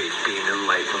big beam of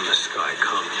light from the sky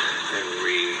come and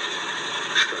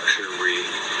restructure,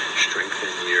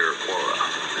 strengthen your aura,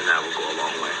 and that will go a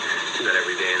long way. Do that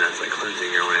every day, and that's like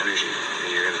cleansing your own energy. And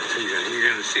you're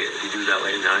gonna see it. If you do that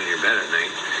laying down in your bed at night,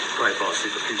 you probably fall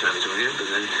asleep a few times doing it, but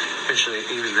then eventually,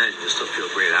 even then, you'll still feel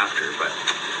great after. But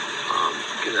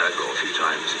give that a go a few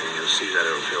times, and you'll see that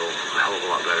it'll feel a hell of a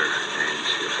lot better, and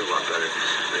you'll feel a lot better.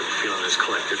 Like feeling this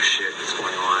collective shit that's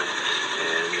going on,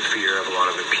 and the fear of a lot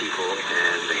of the people,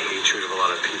 and the hatred of a lot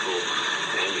of people,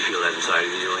 and you feel that inside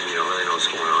of you, and you don't really know what's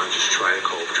going on. Just try to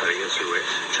cope, try to get through it,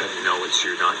 try to know it's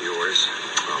not yours.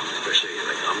 Especially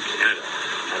like I'm in Canada,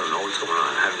 I don't know what's going on.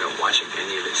 I haven't been watching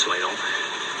any of it, so I don't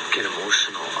get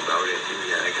emotional about it, and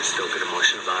yet I can still get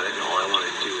emotional about it, and all I want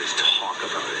to do is talk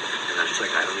about it, and that's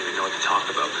like I don't even know what to talk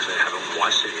about because I haven't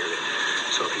watched any of it.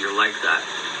 So if you're like that,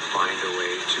 find a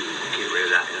way to get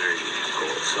rid of that energy. Go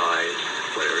outside,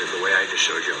 whatever. The way I just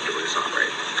showed you I'm doing is not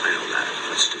right. I know that.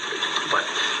 That's stupid. But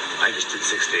I just did 6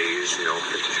 days,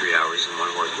 53 hours in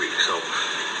one work week, so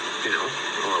I'm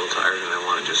a little tired, and I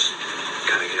want to just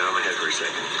kind of get out of my head for a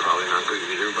second. Probably not good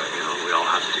either, but we all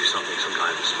have to do something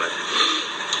sometimes. But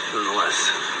nonetheless,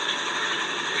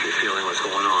 if you're feeling what's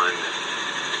going on,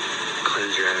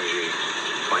 cleanse your energy.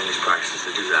 Find these practices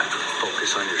to do that.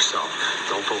 Focus on yourself.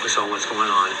 focus on what's going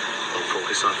on. Don't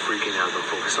focus on freaking out. Don't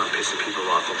focus on pissing people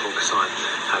off. Don't focus on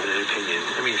having an opinion.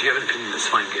 I mean, if you have an opinion, that's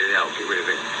fine. Get it out. Get rid of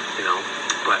it. You know.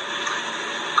 But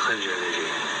cleanse your energy.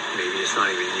 Maybe it's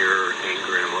not even your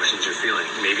anger and emotions you're feeling.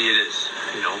 Maybe it is.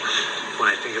 You know.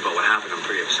 When I think about what happened, I'm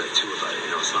pretty upset too about it.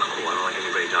 You know, it's not cool. I don't like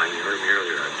anybody dying. You heard me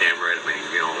earlier. Damn right I'm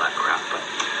angry and all that crap. But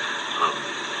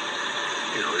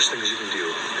you know, there's things you can do,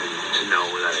 and to know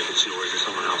that if it's yours or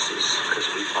someone else's, because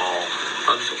we all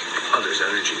absorb others'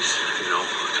 energies, you know,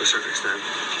 to a certain extent.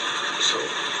 So,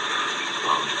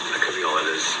 that could be all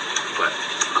it is. But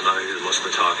I'm not going to do most of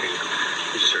the talking.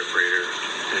 You just heard Frater,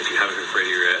 and if you haven't heard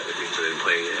Frater yet, it means I didn't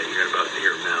play it yet. You're about to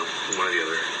hear him now, one or the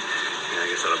other. And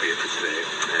I guess that'll be it for today.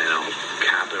 And I'll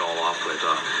cap it all off with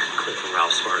a clip from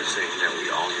Ralph Sparks saying that we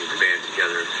all need to band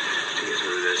together to get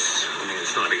through this. I mean,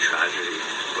 it's not a big tragedy,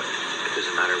 but it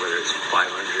doesn't matter whether it's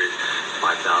 500, 5,000,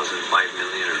 5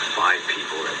 million, or 5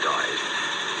 people that died.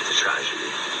 It's a tragedy,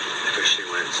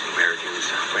 especially when it's Americans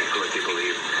fighting for what they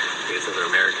believe against other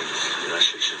Americans. That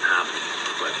shit shouldn't happen.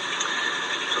 But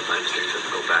sometimes things have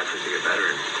to go bad for it to get better,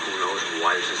 and who knows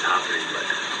why this is happening. But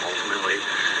ultimately,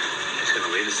 it's going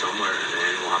to lead us somewhere,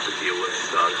 and we'll have to deal with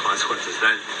the consequences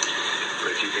then.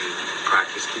 But if you can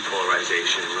practice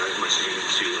depolarization, learn as much as you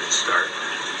need to, and start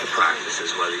the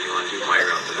practices, whether you want to do Myra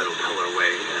out the middle pillar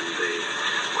way and the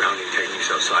grounding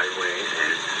techniques outside way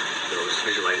and those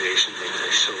visualization things I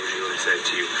showed you and said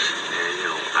to you, and you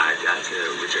know, add that to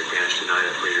reject, banish, deny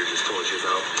that Frater just told you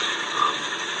about.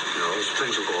 You know, those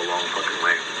things will go a long fucking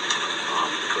way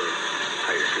for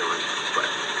how you're feeling. But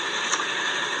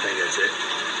I think that's it.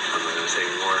 I'm not going to say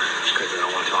anymore because I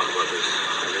don't want to talk about this.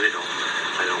 I really don't.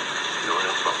 I don't know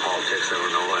enough about politics. I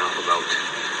don't know enough about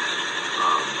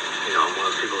you know, I'm one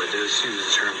of those people that does use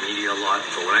the term media a lot,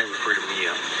 but when I refer to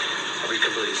media, I'll be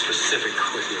completely specific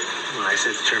with you. When I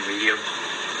say the term media,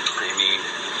 I mean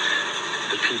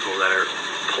the people that are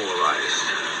polarized,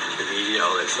 the media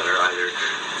outlets that are either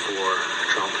for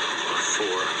Trump or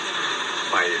for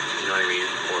Biden, you know what I mean,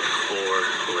 or for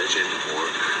religion or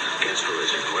against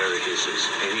religion, whatever the case is.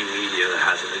 Any media that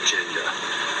has an agenda,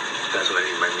 that's what I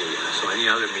mean by media. So any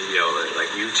other media outlet, like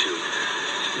YouTube,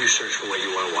 you search for what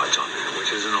you want to watch on there,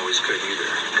 which isn't always good either,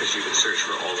 because you can search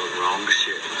for all the wrong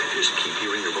shit that just keep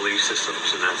you in your belief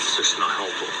systems, and that's just not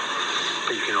helpful.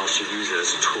 But you can also use it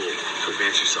as a tool to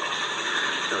advance yourself.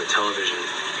 You know, television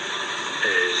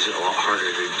is a lot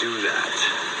harder to do that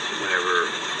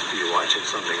whenever you're watching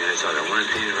something and it's either one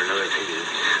opinion or another opinion,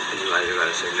 and you either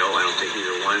got to say, no, I don't think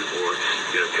either one, or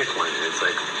you got to pick one, and it's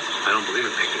like, I don't believe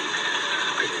in picking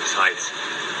sides.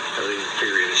 I believe in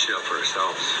figuring this shit out for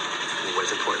ourselves.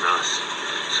 What's important to us.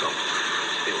 So,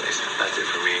 anyways, that's it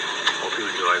for me. Hope you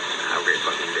enjoy. Have a great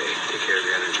fucking day. Take care of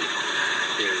your energy.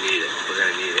 You're gonna need it. We're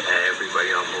gonna need everybody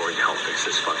on board to help fix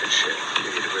this fucking shit.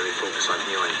 We need to really focus on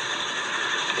healing.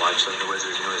 Watch Thunder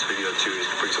Wizards. You know this video too. He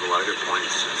brings up a lot of good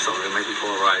points. Some of it might be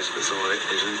polarized, but some of it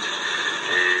isn't.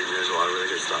 And there's a lot of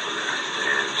really good stuff in there.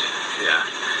 And yeah,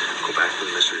 go back to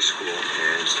the mystery school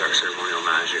and start ceremonial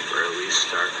magic, or at least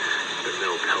start the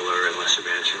middle pillar, unless you're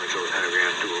banishing ritual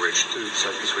pentagram, do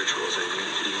set these rituals, and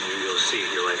you'll see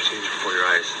your life change before your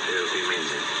eyes. It'll be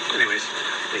amazing. Anyways,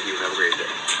 thank you. Have a great day.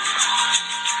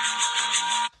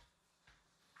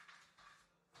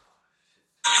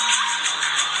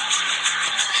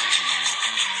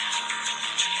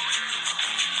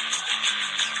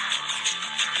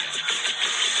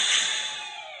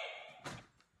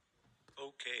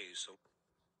 Okay, so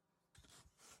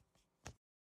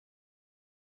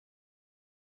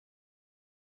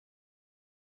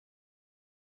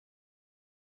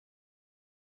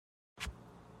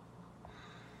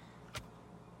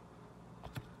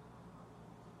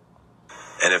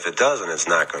and if it doesn't, it's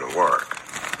not going to work.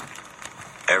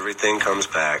 Everything comes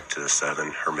back to the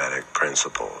 7 Hermetic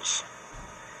principles.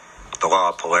 The law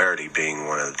of polarity being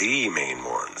one of the main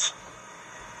ones.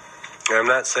 And I'm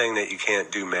not saying that you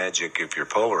can't do magic if you're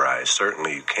polarized.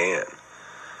 Certainly you can.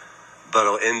 But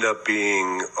it'll end up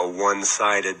being a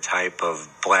one-sided type of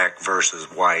black versus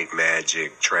white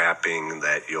magic trapping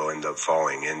that you'll end up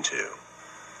falling into.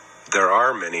 There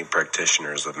are many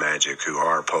practitioners of magic who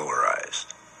are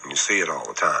polarized. You see it all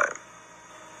the time.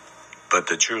 But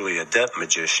the truly adept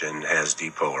magician has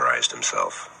depolarized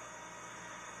himself.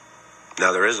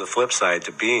 Now, there is a flip side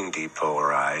to being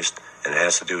depolarized, and it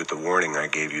has to do with the warning I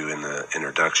gave you in the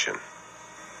introduction.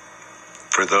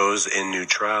 For those in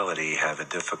neutrality have a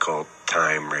difficult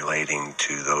time relating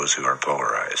to those who are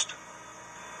polarized.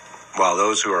 While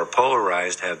those who are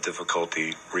polarized have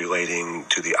difficulty relating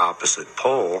to the opposite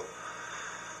pole,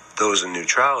 those in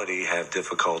neutrality have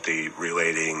difficulty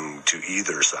relating to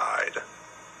either side,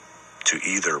 to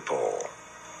either pole.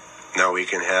 Now, we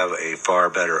can have a far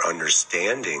better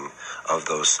understanding of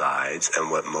those sides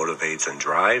and what motivates and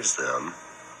drives them,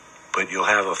 but you'll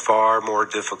have a far more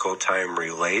difficult time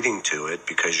relating to it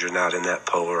because you're not in that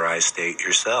polarized state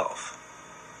yourself.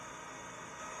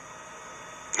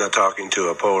 Now, talking to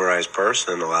a polarized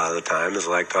person a lot of the time is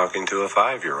like talking to a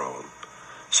 5-year-old.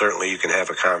 Certainly you can have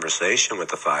a conversation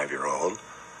with a 5-year-old,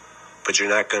 but you're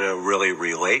not going to really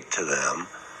relate to them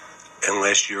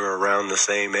unless you're around the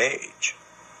same age.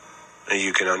 And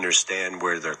you can understand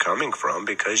where they're coming from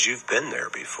because you've been there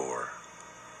before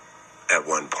at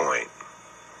one point.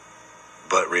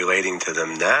 But relating to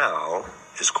them now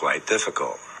is quite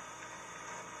difficult.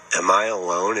 Am I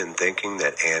alone in thinking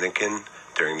that Anakin,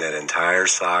 during that entire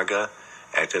saga,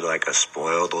 acted like a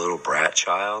spoiled little brat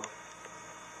child?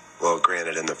 Well,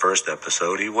 granted, in the first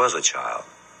episode, he was a child.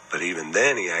 But even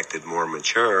then, he acted more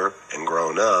mature and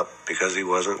grown up because he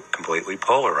wasn't completely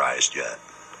polarized yet.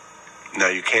 Now,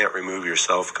 you can't remove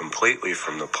yourself completely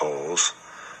from the poles,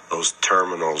 those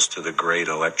terminals to the great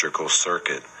electrical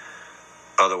circuit.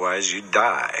 Otherwise, you'd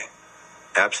die.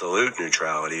 Absolute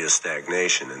neutrality is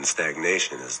stagnation, and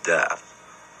stagnation is death.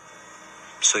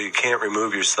 So you can't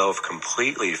remove yourself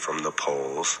completely from the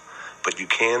poles, but you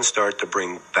can start to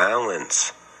bring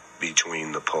balance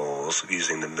between the poles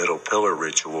using the middle pillar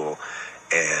ritual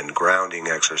and grounding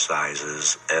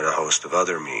exercises and a host of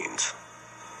other means.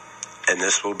 And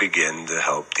this will begin to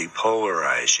help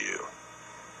depolarize you.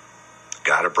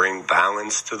 Got to bring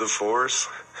balance to the force?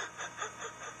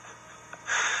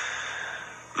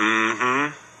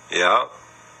 Yeah,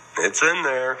 it's in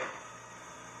there.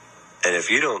 And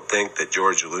if you don't think that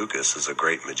George Lucas is a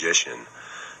great magician,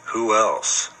 who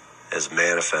else has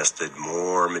manifested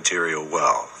more material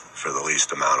wealth for the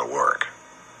least amount of work?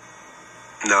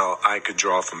 Now, I could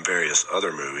draw from various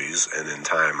other movies, and in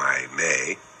time I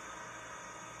may,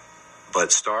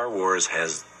 but Star Wars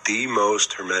has the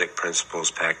most hermetic principles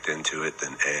packed into it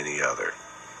than any other,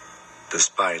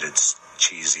 despite its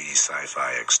cheesy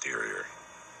sci-fi exterior.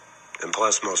 And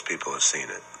plus, most people have seen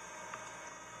it.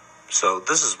 So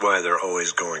this is why they're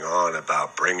always going on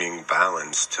about bringing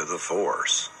balance to the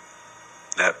force.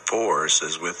 That force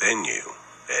is within you,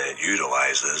 and it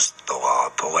utilizes the law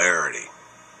of polarity.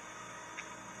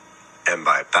 And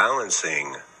by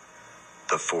balancing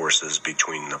the forces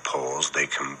between the poles, they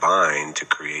combine to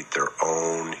create their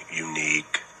own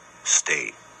unique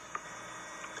state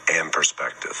and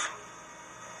perspective.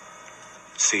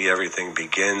 See, everything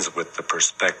begins with the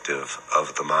perspective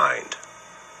of the mind,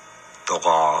 the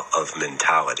law of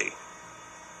mentality,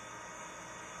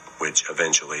 which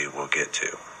eventually we'll get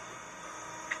to.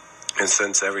 And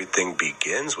since everything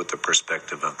begins with the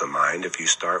perspective of the mind, if you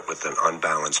start with an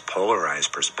unbalanced,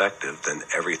 polarized perspective, then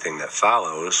everything that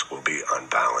follows will be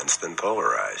unbalanced and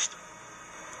polarized.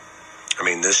 I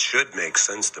mean, this should make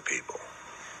sense to people.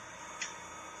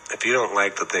 If you don't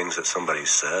like the things that somebody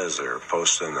says or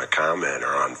posts in a comment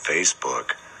or on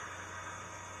Facebook,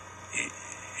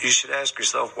 you should ask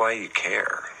yourself why you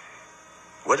care.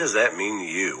 What does that mean to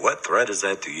you? What threat is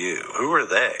that to you? Who are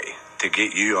they to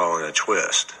get you all in a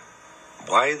twist?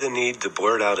 Why the need to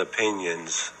blurt out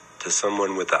opinions to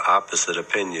someone with the opposite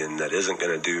opinion that isn't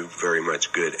going to do very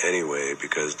much good anyway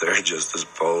because they're just as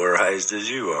polarized as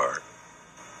you are?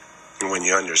 And when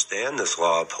you understand this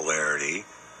law of polarity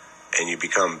and you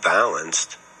become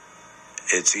balanced,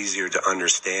 it's easier to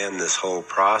understand this whole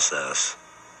process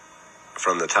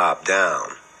from the top down.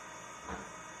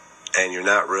 And you're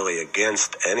not really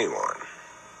against anyone.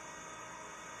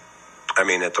 I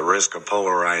mean, at the risk of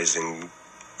polarizing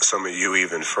some of you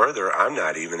even further, I'm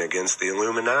not even against the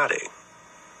Illuminati.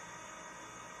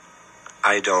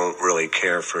 I don't really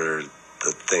care for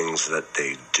the things that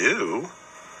they do,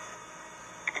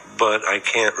 but I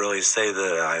can't really say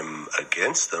that I'm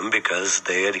against them because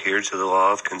they adhere to the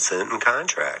law of consent and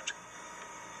contract.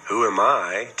 Who am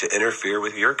I to interfere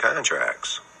with your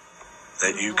contracts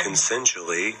that you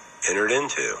consensually entered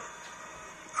into?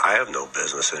 I have no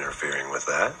business interfering with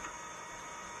that.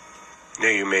 Now,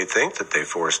 you may think that they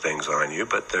force things on you,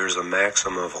 but there's a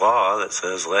maxim of law that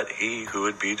says, let he who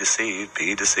would be deceived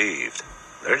be deceived.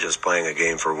 They're just playing a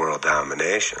game for world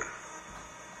domination.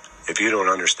 If you don't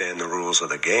understand the rules of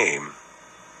the game,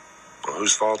 well,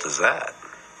 whose fault is that?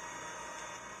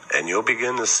 And you'll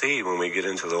begin to see when we get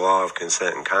into the law of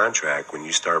consent and contract, when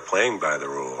you start playing by the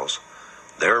rules,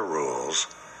 their rules,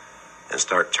 and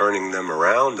start turning them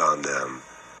around on them,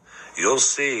 you'll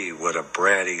see what a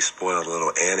bratty, spoiled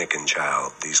little Anakin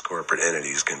child these corporate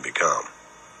entities can become.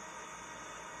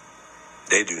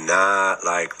 They do not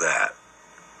like that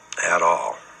at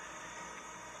all.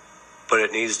 But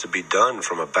it needs to be done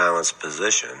from a balanced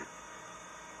position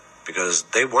Because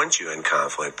they want you in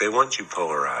conflict. They want you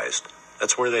polarized.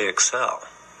 That's where they excel.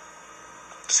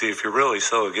 See, if you're really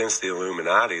so against the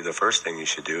Illuminati, the first thing you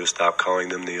should do is stop calling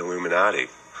them the Illuminati.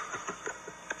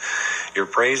 You're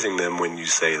praising them when you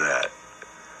say that.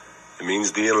 It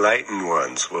means the enlightened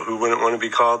ones. Well, who wouldn't want to be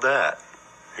called that?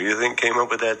 Who do you think came up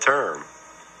with that term?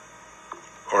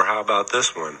 Or how about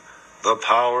this one? The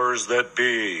powers that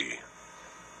be.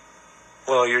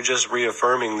 Well, you're just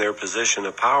reaffirming their position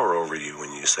of power over you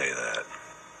when you say that.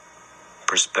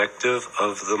 Perspective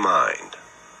of the mind.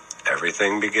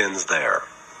 Everything begins there.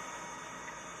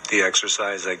 The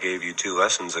exercise I gave you 2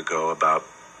 lessons ago about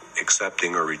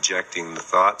accepting or rejecting the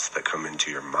thoughts that come into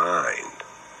your mind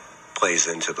plays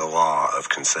into the law of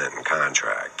consent and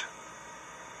contract.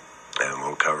 And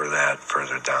we'll cover that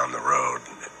further down the road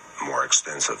more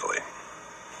extensively.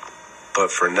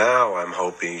 But for now, I'm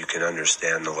hoping you can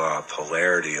understand the law of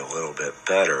polarity a little bit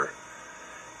better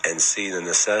and see the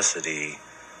necessity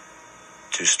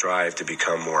to strive to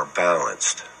become more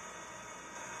balanced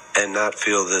and not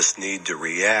feel this need to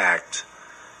react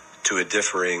to a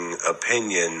differing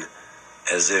opinion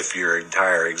as if your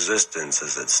entire existence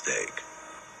is at stake.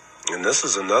 And this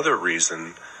is another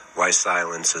reason why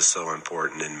silence is so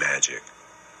important in magic.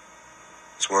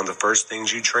 It's one of the first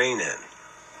things you train in.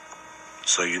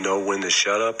 So you know when to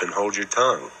shut up and hold your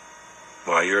tongue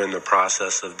while you're in the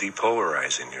process of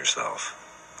depolarizing yourself.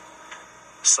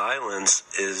 Silence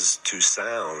is to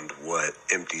sound what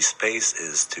empty space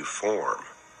is to form.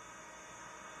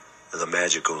 The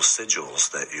magical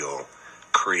sigils that you'll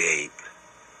create.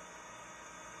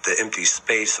 The empty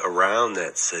space around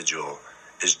that sigil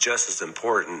is just as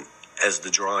important as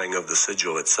the drawing of the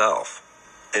sigil itself.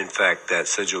 In fact, that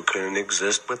sigil couldn't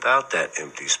exist without that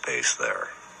empty space there.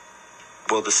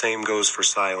 Well, the same goes for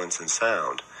silence and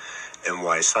sound, and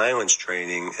why silence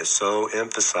training is so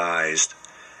emphasized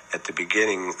at the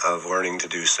beginning of learning to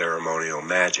do ceremonial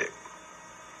magic.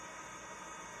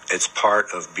 It's part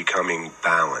of becoming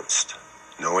balanced,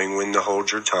 knowing when to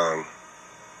hold your tongue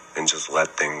and just let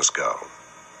things go.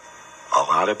 A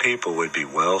lot of people would be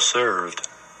well served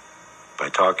by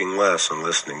talking less and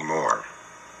listening more.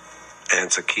 And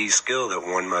it's a key skill that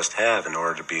one must have in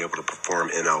order to be able to perform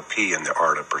NLP in the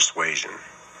art of persuasion.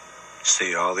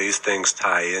 See, all these things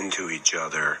tie into each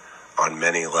other on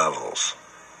many levels.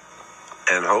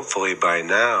 And hopefully by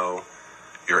now,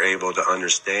 you're able to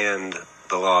understand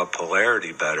the law of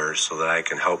polarity better so that I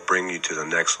can help bring you to the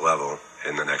next level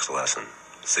in the next lesson.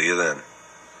 See you then.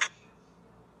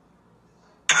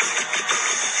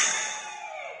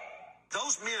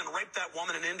 Those men raped that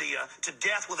woman in India to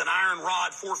death with an iron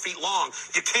rod 4 feet long.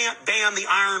 You can't ban the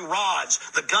iron rods.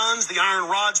 The guns, the iron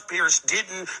rods, Pierce,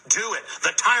 didn't do it.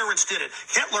 The tyrants did it.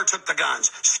 Hitler took the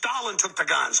guns. Stalin took the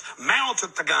guns. Mao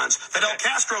took the guns. Fidel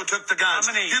Castro took the guns.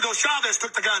 Hugo Chavez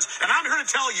took the guns. And I'm here to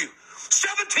tell you,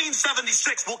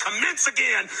 1776 will commence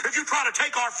again if you try to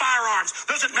take our firearms.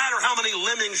 Doesn't matter how many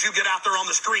lemmings you get out there on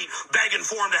the street begging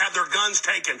for them to have their guns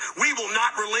taken. We will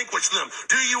not relinquish them.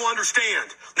 Do you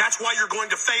understand? That's why you're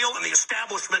going to fail, and the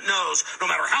establishment knows no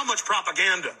matter how much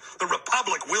propaganda, the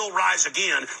Republic will rise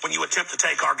again when you attempt to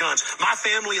take our guns. My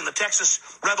family in the Texas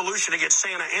Revolution against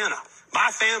Santa Anna,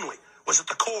 my family was at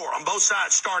the core on both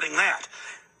sides starting that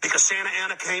because Santa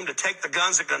Anna came to take the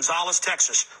guns at Gonzales,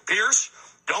 Texas. Pierce,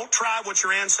 don't try what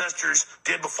your ancestors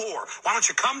did before. Why don't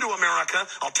you come to America?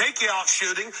 I'll take you out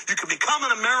shooting. You can become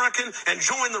an American and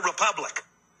join the Republic.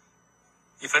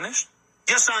 You finished?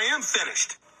 Yes, I am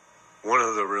finished. One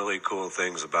of the really cool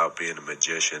things about being a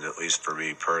magician, at least for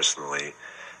me personally,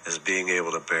 is being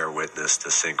able to bear witness to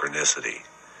synchronicity.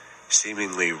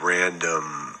 Seemingly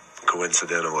random,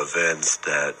 coincidental events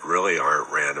that really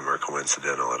aren't random or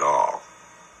coincidental at all.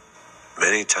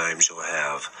 Many times you'll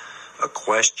have a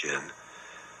question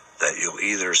that you'll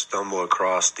either stumble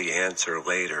across the answer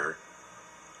later,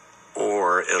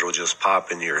 or it'll just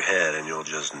pop into your head and you'll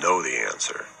just know the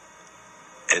answer.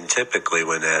 And typically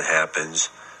when that happens,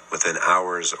 within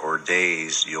hours or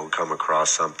days, you'll come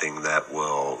across something that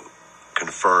will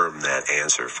confirm that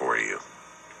answer for you.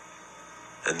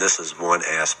 And this is one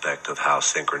aspect of how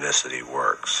synchronicity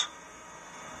works.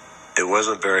 It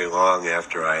wasn't very long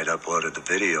after I had uploaded the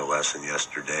video lesson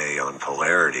yesterday on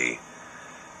polarity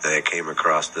that I came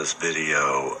across this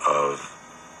video of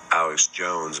Alex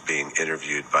Jones being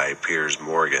interviewed by Piers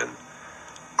Morgan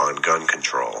on gun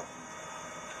control,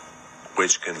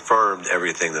 which confirmed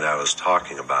everything that I was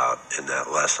talking about in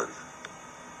that lesson.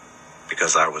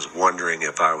 Because I was wondering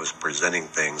if I was presenting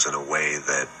things in a way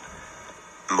that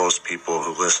most people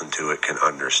who listen to it can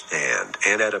understand,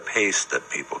 and at a pace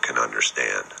that people can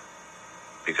understand,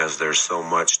 because there's so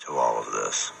much to all of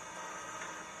this.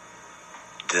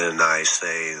 Didn't I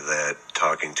say that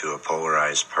talking to a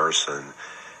polarized person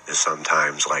is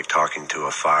sometimes like talking to a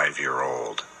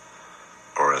 5-year-old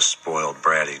or a spoiled,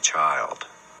 bratty child?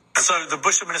 So the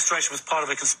Bush administration was part of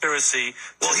a conspiracy.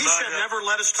 Well, he said never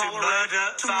let us tolerate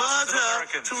to murder.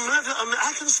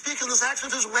 I can speak in this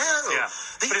accent as well. Yeah.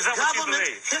 The But is that what you government,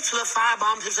 believe? Hitler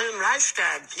firebombed his own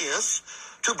Reichstag, Pierce,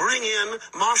 to bring in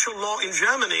martial law in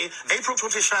Germany, April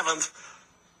 27th,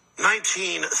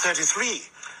 1933.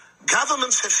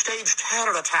 Governments have staged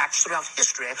terror attacks throughout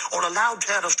history or allowed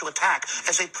terrorists to attack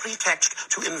as a pretext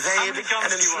to invade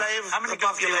and enslave the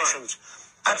populations.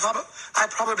 I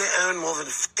probably own more than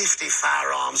 50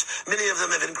 firearms. Many of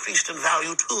them have increased in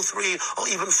value 2, 3, or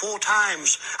even 4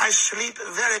 times. I sleep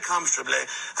very comfortably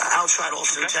outside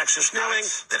Austin, Texas, knowing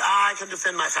that I can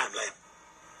defend my family.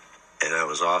 And I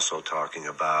was also talking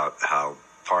about how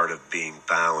part of being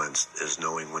balanced is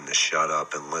knowing when to shut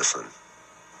up and listen,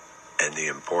 and the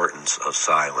importance of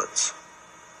silence.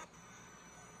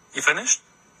 You finished?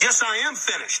 Yes, I am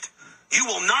finished. You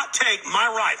will not take my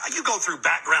right. You go through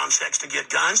background checks to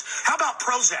get guns. How about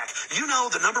Prozac? You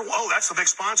know the number one. Oh, that's the big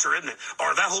sponsor, isn't it?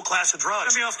 Or that whole class of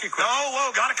drugs. Let me ask you a question.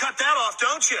 Oh, got to cut that off,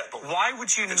 don't you? But why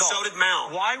would you And not? so did Mao.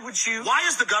 Why would you? Why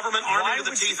is the government arming to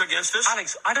the would teeth you- against us?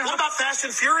 Alex, I don't What know. about Fast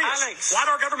and Furious? Alex, Why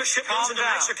do our government ship guns calm into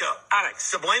down. Mexico?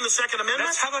 Alex. To blame the Second Amendment?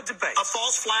 Let's have a debate. A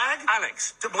false flag?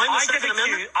 Alex, To blame the I get Second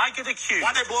Amendment? accused.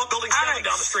 Why they blow up Building 7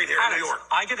 down the street here in New York?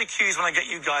 I get accused when I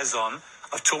get you guys on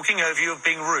of talking over you, of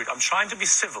being rude. I'm trying to be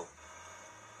civil.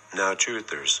 Now,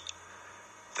 truthers,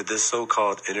 did this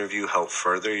so-called interview help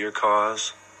further your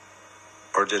cause?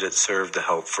 Or did it serve to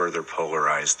help further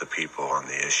polarize the people on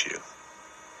the issue?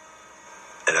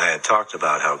 And I had talked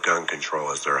about how gun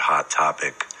control is their hot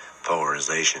topic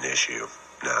polarization issue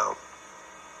now.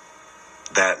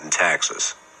 That and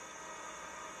taxes.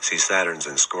 See, Saturn's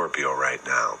in Scorpio right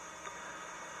now.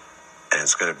 And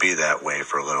it's going to be that way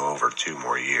for a little over 2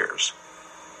 more years.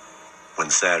 When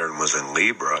Saturn was in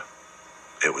Libra,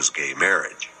 it was gay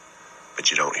marriage. But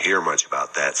you don't hear much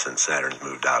about that since Saturn's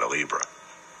moved out of Libra.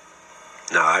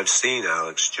 Now, I've seen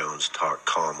Alex Jones talk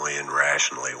calmly and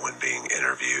rationally when being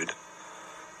interviewed.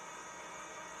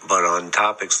 But on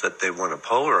topics that they want to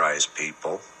polarize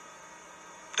people,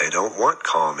 they don't want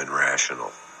calm and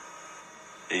rational.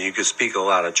 And you can speak a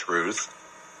lot of truth,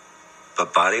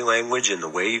 but body language and the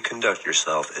way you conduct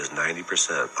yourself is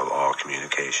 90% of all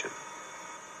communication.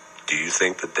 Do you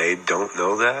think that they don't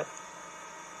know that?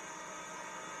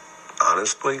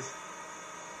 Honestly?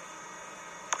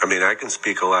 I mean, I can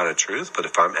speak a lot of truth, but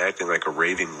if I'm acting like a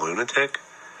raving lunatic,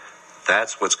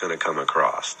 that's what's going to come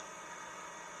across.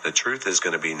 The truth is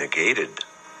going to be negated,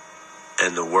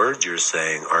 and the words you're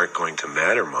saying aren't going to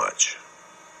matter much.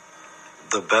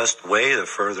 The best way to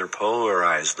further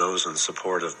polarize those in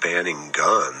support of banning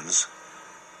guns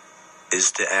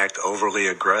is to act overly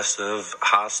aggressive,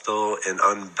 hostile, and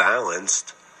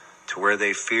unbalanced to where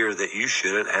they fear that you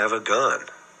shouldn't have a gun.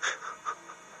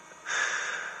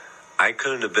 I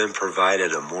couldn't have been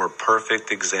provided a more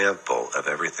perfect example of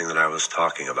everything that I was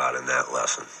talking about in that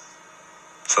lesson.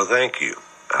 So thank you,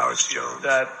 Alex Jones.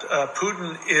 That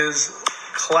Putin is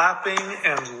clapping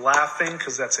and laughing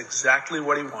because that's exactly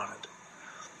what he wanted.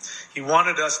 He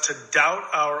wanted us to doubt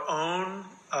our own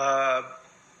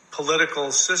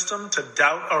political system, to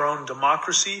doubt our own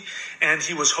democracy, and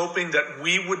he was hoping that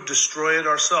we would destroy it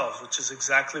ourselves, which is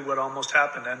exactly what almost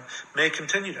happened and may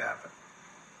continue to happen.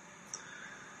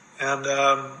 And,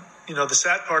 the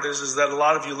sad part is that a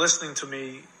lot of you listening to me,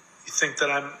 you think that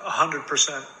I'm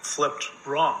 100% flipped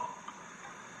wrong.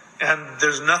 And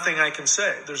there's nothing I can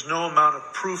say. There's no amount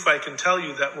of proof I can tell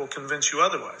you that will convince you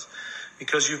otherwise,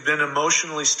 because you've been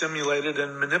emotionally stimulated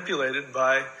and manipulated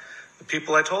by the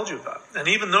people I told you about. And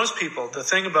even those people, the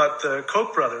thing about the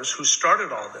Koch brothers who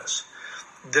started all this,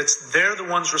 they're the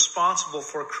ones responsible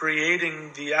for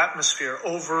creating the atmosphere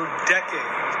over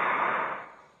decades.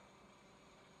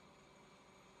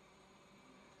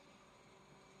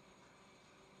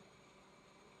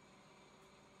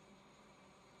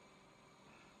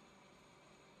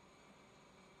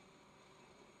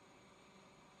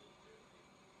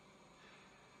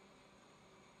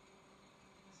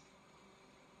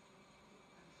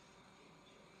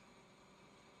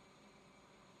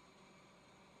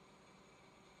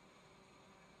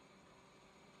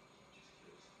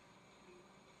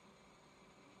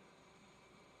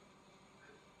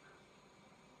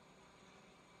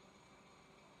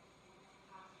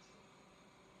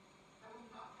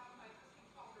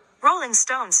 Rolling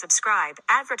Stone subscribe,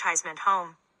 advertisement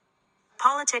home.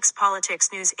 Politics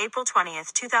News April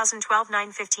 20th, 2012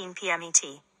 9:15 p.m. ET.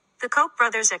 The Koch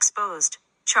brothers exposed.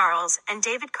 Charles and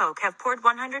David Koch have poured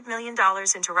 $100 million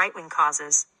into right-wing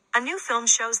causes. A new film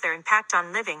shows their impact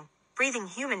on living, breathing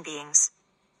human beings.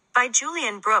 By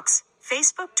Julian Brooks,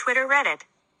 Facebook, Twitter, Reddit.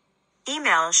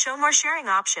 Email, show more sharing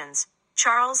options.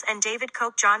 Charles and David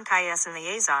Koch, John Kayesen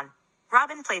liaison.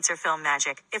 Robin Plaitzer, film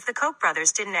magic. If the Koch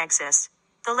brothers didn't exist,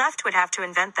 the left would have to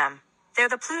invent them. They're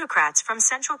the plutocrats from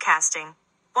Central Casting.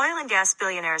 Oil and gas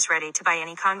billionaires ready to buy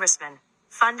any congressman,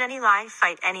 fund any lie,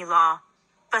 fight any law,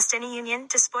 bust any union,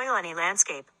 despoil any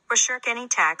landscape, or shirk any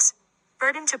tax,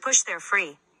 burden to push their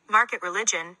free market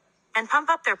religion, and pump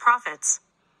up their profits.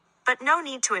 But no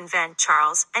need to invent.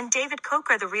 Charles and David Koch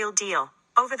are the real deal.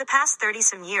 Over the past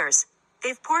 30-some years,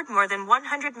 they've poured more than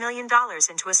 $100 million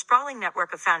into a sprawling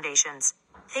network of foundations,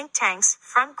 think tanks,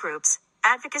 front groups,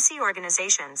 advocacy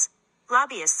organizations,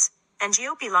 lobbyists, and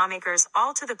GOP lawmakers,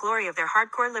 all to the glory of their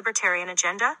hardcore libertarian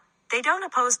agenda. They don't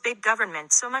oppose big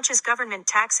government so much as government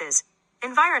taxes,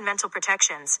 environmental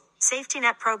protections, safety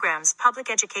net programs,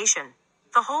 public education,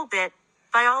 the whole bit.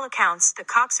 By all accounts, the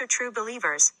Kochs are true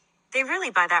believers. They really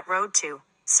buy that road to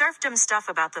serfdom stuff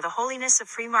about the holiness of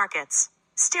free markets.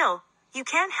 Still, you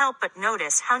can't help but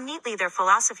notice how neatly their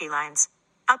philosophy lines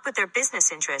up with their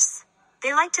business interests.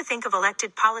 They like to think of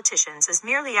elected politicians as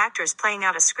merely actors playing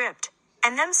out a script,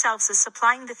 and themselves as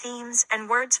supplying the themes and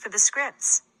words for the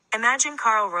scripts. Imagine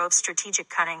Karl Rove's strategic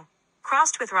cunning,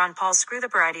 crossed with Ron Paul's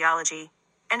screw-the-bear ideology,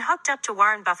 and hooked up to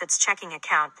Warren Buffett's checking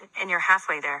account, and you're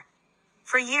halfway there.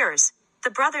 For years, the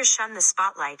brothers shunned the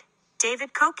spotlight.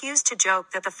 David Koch used to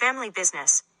joke that the family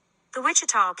business, the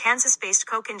Wichita, Kansas-based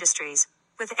Koch Industries,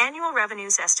 with annual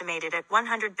revenues estimated at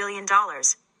 $100 billion,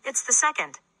 it's the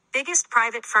second biggest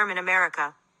private firm in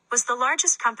America, was the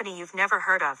largest company you've never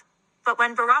heard of. But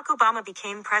when Barack Obama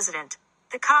became president,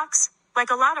 the Kochs,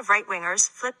 like a lot of right-wingers,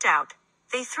 flipped out.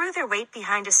 They threw their weight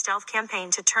behind a stealth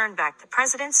campaign to turn back the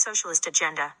president's socialist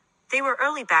agenda. They were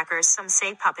early backers, some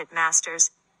say puppet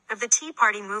masters, of the Tea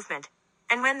Party movement.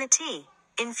 And when the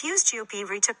tea-infused GOP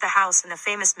retook the House in the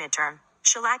famous midterm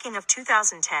shellacking of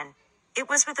 2010, it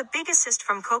was with a big assist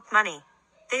from Koch money.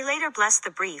 They later blessed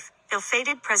the brief,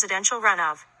 ill-fated presidential run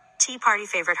of Tea Party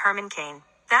favorite Herman Cain.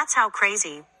 That's how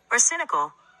crazy, or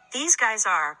cynical, these guys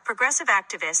are. Progressive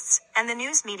activists and the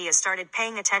news media started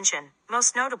paying attention,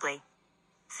 most notably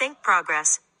Think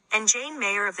Progress and Jane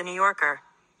Mayer of The New Yorker.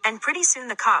 And pretty soon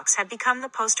the Kochs had become the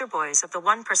poster boys of the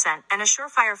 1% and a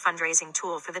surefire fundraising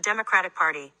tool for the Democratic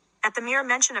Party. At the mere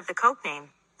mention of the Koch name,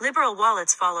 liberal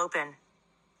wallets fall open.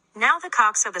 Now the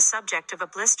Kochs are the subject of a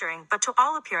blistering but to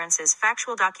all appearances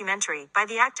factual documentary by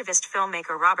the activist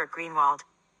filmmaker Robert Greenwald.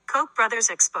 Koch Brothers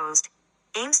Exposed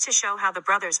aims to show how the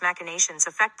brothers' machinations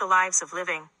affect the lives of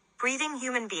living, breathing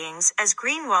human beings, as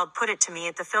Greenwald put it to me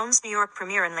at the film's New York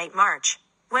premiere in late March.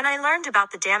 When I learned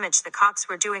about the damage the Kochs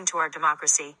were doing to our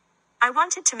democracy, I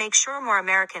wanted to make sure more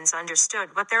Americans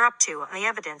understood what they're up to and the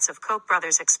evidence of Koch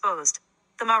Brothers Exposed.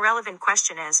 The more relevant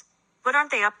question is, what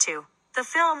aren't they up to? The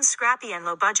film's scrappy and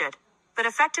low budget, but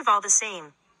effective all the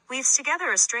same, weaves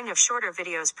together a string of shorter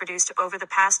videos produced over the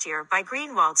past year by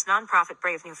Greenwald's nonprofit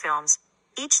Brave New Films,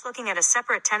 each looking at a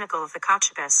separate tentacle of the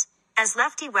Kochibus. As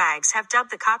lefty wags have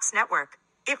dubbed the Kochs Network,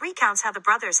 it recounts how the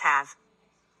brothers have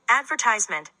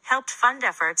advertisement helped fund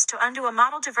efforts to undo a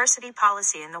model diversity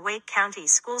policy in the Wake County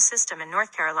school system in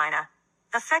North Carolina,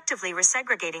 effectively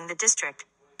resegregating the district,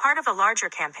 part of a larger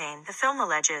campaign, the film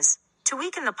alleges, to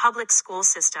weaken the public school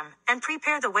system and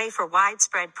prepare the way for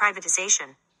widespread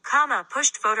privatization,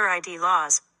 pushed voter ID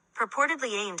laws,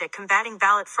 purportedly aimed at combating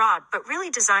ballot fraud but really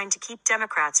designed to keep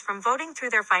Democrats from voting through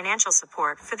their financial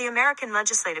support for the American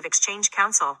Legislative Exchange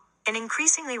Council, an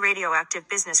increasingly radioactive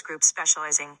business group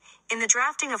specializing in the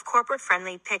drafting of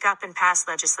corporate-friendly pick-up-and-pass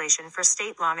legislation for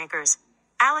state lawmakers.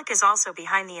 ALEC is also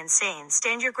behind the insane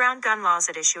stand-your-ground gun laws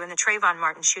at issue in the Trayvon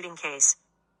Martin shooting case.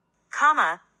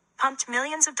 Pumped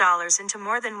millions of dollars into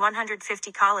more than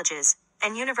 150 colleges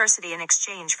and universities in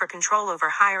exchange for control over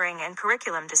hiring and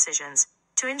curriculum decisions,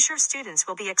 to ensure students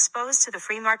will be exposed to the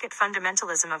free market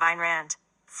fundamentalism of Ayn Rand.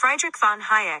 Friedrich von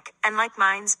Hayek and like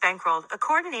minds bankrolled a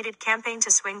coordinated campaign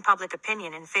to swing public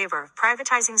opinion in favor of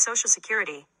privatizing Social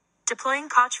Security, deploying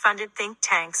Koch-funded think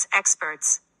tanks,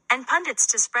 experts, and pundits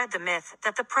to spread the myth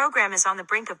that the program is on the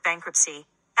brink of bankruptcy.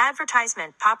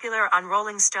 Advertisement popular on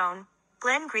Rolling Stone,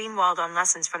 Glenn Greenwald on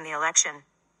lessons from the election,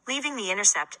 Leaving the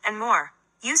Intercept, and more.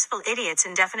 Useful idiots.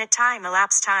 Indefinite time,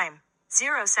 elapsed time,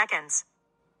 0 seconds.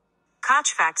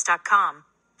 Kochfacts.com,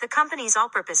 the company's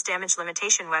all-purpose damage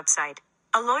limitation website.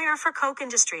 A lawyer for Koch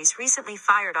Industries recently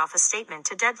fired off a statement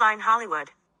to Deadline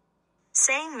Hollywood,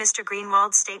 saying Mr.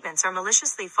 Greenwald's statements are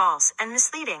maliciously false and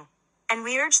misleading, and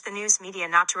we urge the news media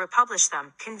not to republish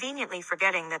them, conveniently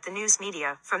forgetting that the news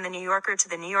media, from The New Yorker to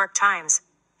The New York Times,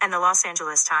 and the Los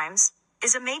Angeles Times,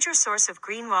 is a major source of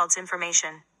Greenwald's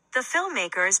information. The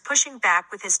filmmaker is pushing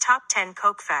back with his top 10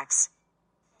 coke facts.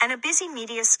 And a busy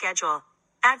media schedule.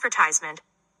 Advertisement.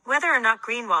 Whether or not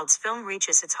Greenwald's film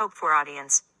reaches its hoped-for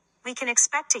audience, we can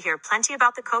expect to hear plenty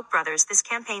about the Koch brothers this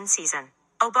campaign season.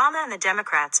 Obama and the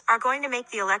Democrats are going to make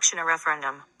the election a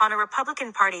referendum on a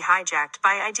Republican Party hijacked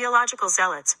by ideological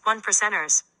zealots,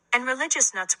 one-percenters, and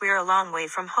religious nuts. We're a long way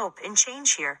from hope and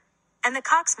change here. And the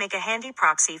Kochs make a handy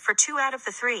proxy for 2 out of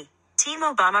the 3. Team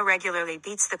Obama regularly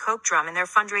beats the Koch drum in their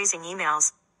fundraising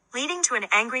emails, leading to an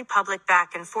angry public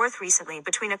back and forth recently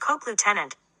between a Koch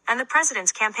lieutenant and the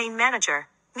president's campaign manager.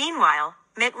 Meanwhile,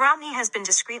 Mitt Romney has been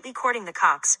discreetly courting the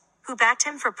Kochs, who backed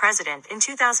him for president in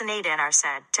 2008 and are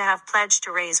said to have pledged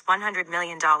to raise $100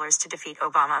 million to defeat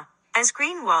Obama. As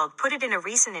Greenwald put it in a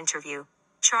recent interview,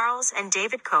 Charles and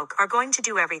David Koch are going to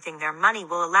do everything their money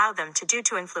will allow them to do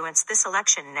to influence this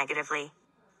election negatively.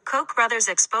 Koch brothers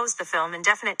exposed the film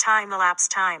Indefinite Time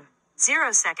Elapsed Time.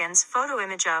 0 seconds photo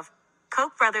image of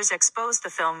Koch brothers exposed the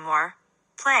film more.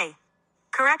 Play.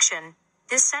 Correction.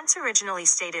 This sense originally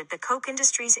stated the Koch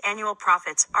industry's annual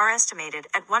profits are estimated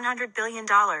at $100 billion.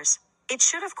 It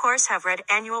should of course have read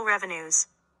annual revenues.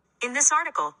 In this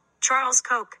article, Charles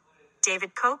Koch,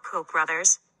 David Koch, Koch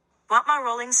brothers. Want my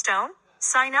Rolling Stone?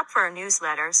 Sign up for our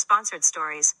newsletter, sponsored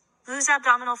stories. Lose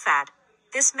abdominal fat.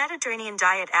 This Mediterranean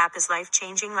diet app is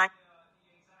life-changing.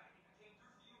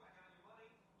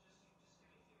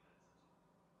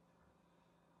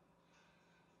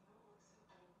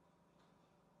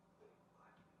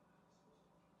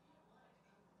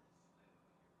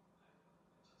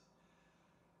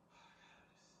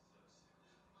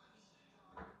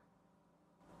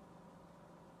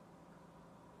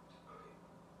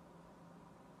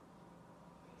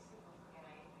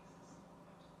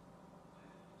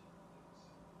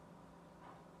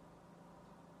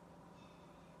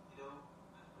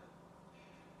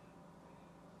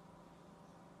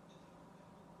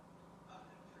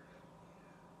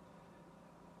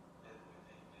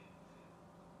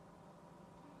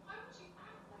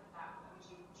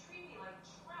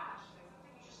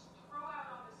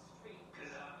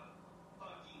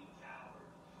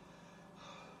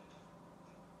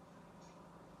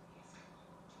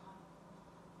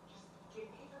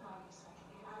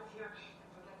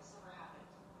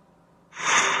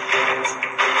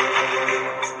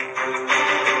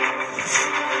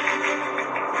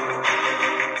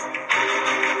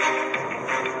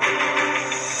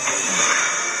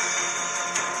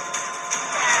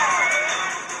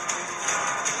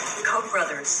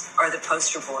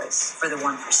 Poster boys for the 1%.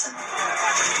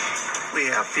 We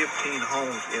have 15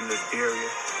 homes in this area,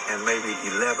 and maybe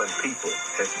 11 people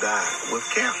have died with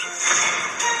cancer.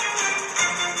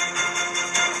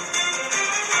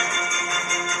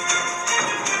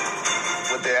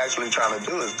 What they're actually trying to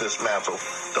do is dismantle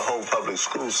the whole public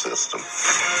school system.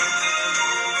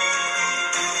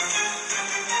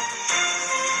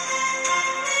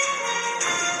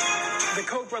 The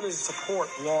Koch brothers support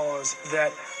laws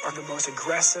that are the most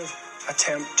aggressive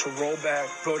attempt to roll back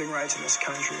voting rights in this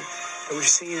country that we've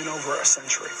seen in over a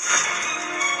century.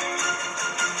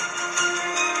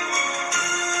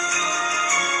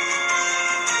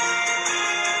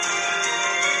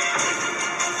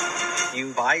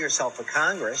 You buy yourself a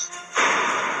Congress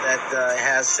that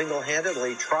has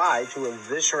single-handedly tried to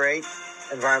eviscerate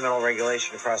environmental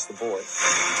regulation across the board.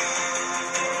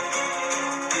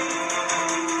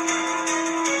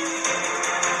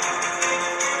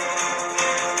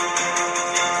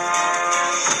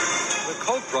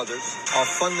 Brothers are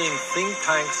funding think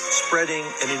tanks spreading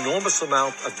an enormous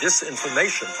amount of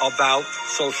disinformation about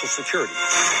Social Security.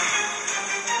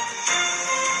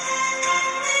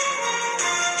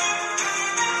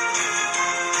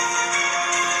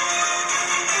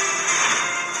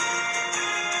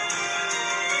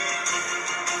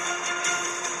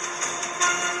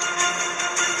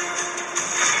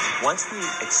 Once we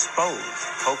expose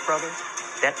Koch brothers,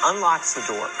 that unlocks the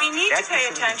door. We need to pay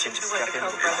attention to what the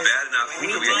Koch brothers bad enough we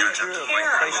need to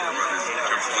care about in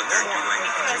terms of what they're doing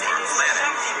to our planet.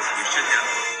 We should have.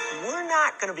 We're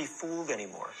not going to be fooled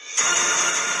anymore.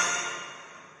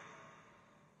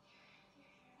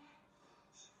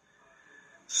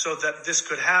 So that this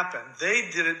could happen. They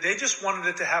did it. They just wanted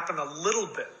it to happen a little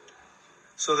bit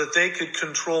so that they could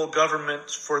control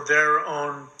government for their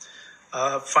own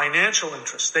financial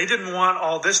interests. They didn't want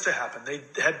all this to happen. They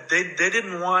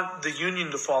didn't want the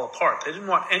union to fall apart. They didn't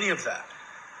want any of that.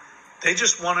 They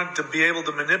just wanted to be able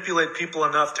to manipulate people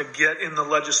enough to get in the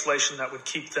legislation that would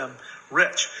keep them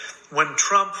rich. When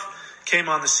Trump came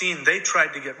on the scene, they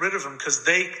tried to get rid of him because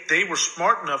they were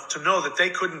smart enough to know that they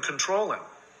couldn't control him.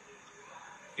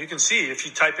 You can see, if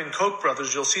you type in Koch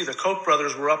brothers, you'll see the Koch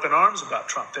brothers were up in arms about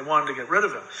Trump. They wanted to get rid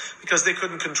of him because they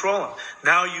couldn't control him.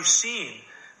 Now you've seen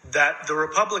that the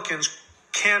Republicans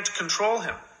can't control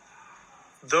him.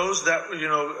 Those that,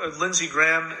 Lindsey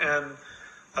Graham and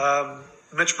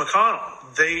Mitch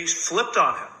McConnell, they flipped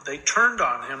on him. They turned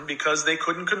on him because they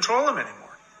couldn't control him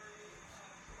anymore.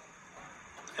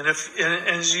 And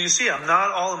as you see, I'm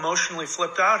not all emotionally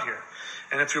flipped out here.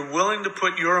 And if you're willing to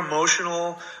put your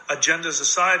emotional agendas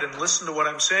aside and listen to what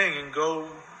I'm saying and go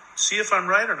see if I'm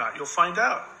right or not, you'll find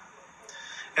out.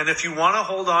 And if you want to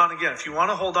hold on, again, if you want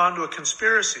to hold on to a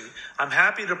conspiracy, I'm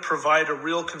happy to provide a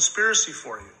real conspiracy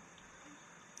for you.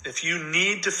 If you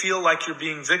need to feel like you're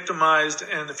being victimized,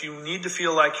 and if you need to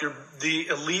feel like the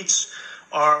elites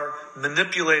are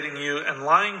manipulating you and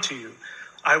lying to you,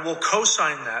 I will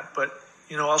co-sign that, but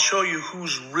I'll show you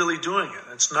who's really doing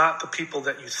it. It's not the people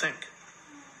that you think.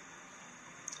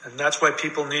 And that's why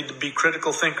people need to be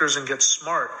critical thinkers and get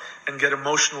smart and get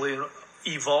emotionally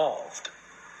evolved.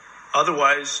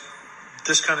 Otherwise,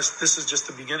 this is just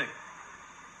the beginning.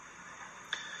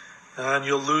 And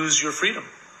you'll lose your freedom.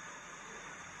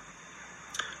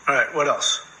 All right, what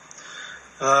else?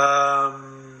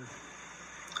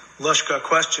 Lushka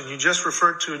question. You just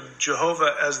referred to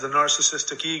Jehovah as the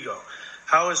narcissistic ego.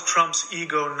 How is Trump's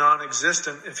ego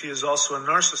non-existent if he is also a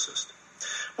narcissist?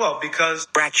 Well, because...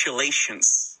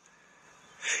 Congratulations.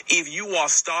 If you are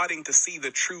starting to see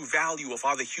the true value of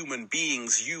other human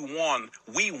beings, you won,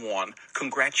 we won.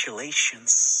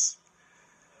 Congratulations.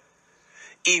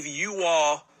 If you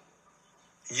are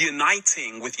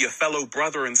uniting with your fellow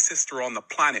brother and sister on the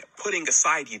planet, putting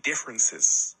aside your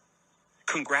differences,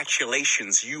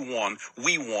 congratulations, you won,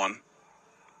 we won.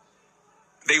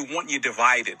 They want you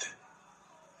divided.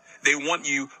 They want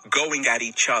you going at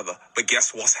each other. But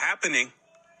guess what's happening?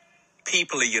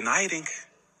 People are uniting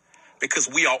because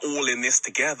we are all in this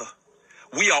together.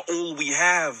 We are all we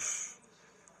have.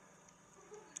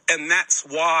 And that's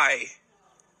why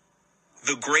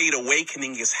the Great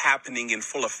Awakening is happening in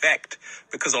full effect,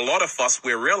 because a lot of us,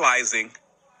 we're realizing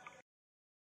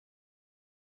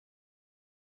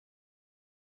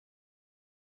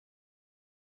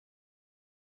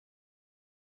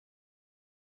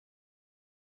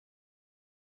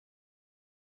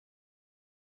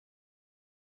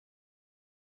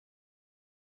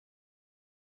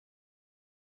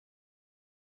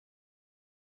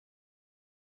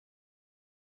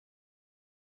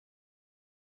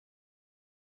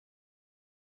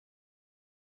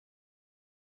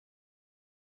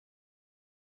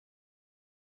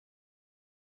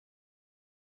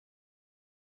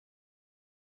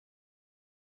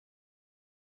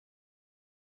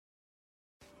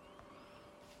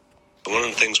one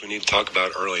of the things we need to talk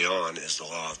about early on is the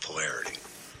law of polarity.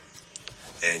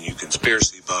 And you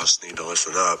conspiracy buffs need to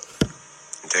listen up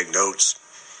and take notes,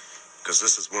 because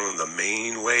this is one of the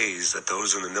main ways that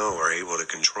those in the know are able to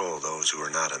control those who are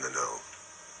not in the know,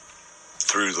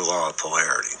 through the law of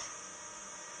polarity.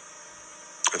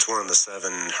 It's one of the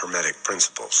 7 Hermetic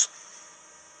principles.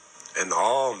 And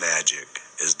all magic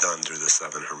is done through the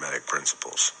 7 Hermetic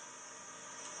principles.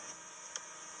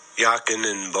 Jachin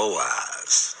and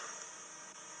Boaz.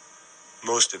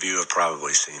 Most of you have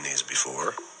probably seen these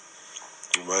before.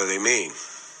 What do they mean?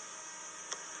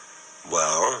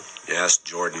 Well, you ask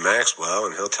Jordan Maxwell,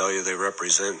 and he'll tell you they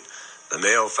represent the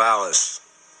male phallus.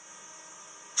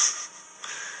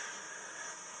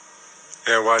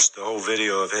 I watched the whole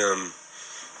video of him.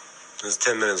 It's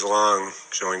 10 minutes long,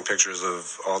 showing pictures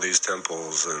of all these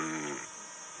temples and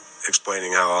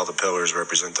explaining how all the pillars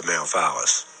represent the male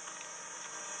phallus.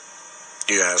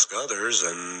 You ask others,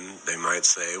 and they might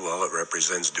say, well, it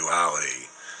represents duality,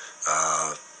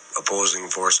 opposing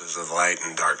forces of light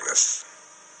and darkness.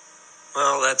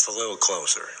 Well, that's a little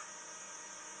closer.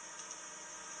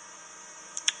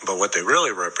 But what they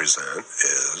really represent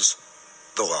is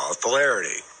the law of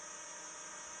polarity.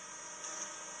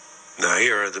 Now,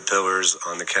 here are the pillars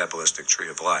on the Kabbalistic tree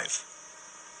of life.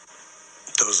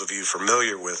 Those of you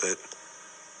familiar with it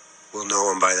will know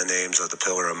them by the names of the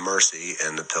pillar of mercy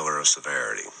and the pillar of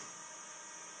severity.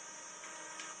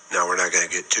 Now, we're not going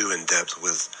to get too in-depth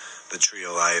with the tree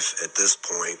of life at this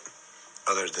point,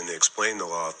 other than to explain the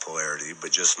law of polarity,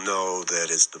 but just know that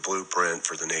it's the blueprint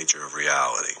for the nature of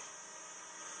reality.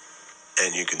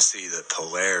 And you can see that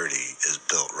polarity is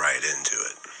built right into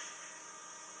it.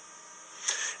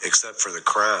 Except for the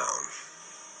crown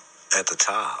at the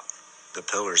top, the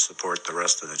pillars support the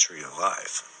rest of the tree of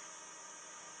life.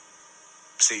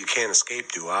 So you can't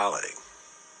escape duality.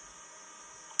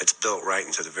 It's built right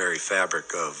into the very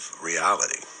fabric of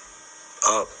reality.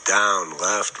 Up, down,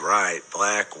 left, right,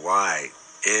 black, white,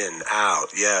 in, out,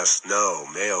 yes, no,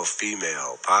 male,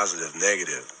 female, positive,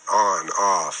 negative, on,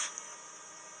 off.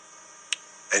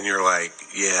 And you're like,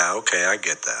 yeah, okay, I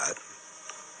get that.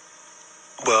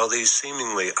 Well, these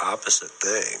seemingly opposite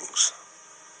things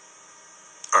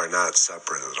are not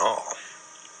separate at all.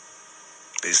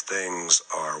 These things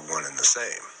are one and the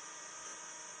same,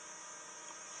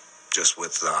 just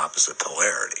with the opposite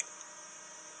polarity.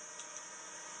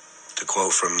 To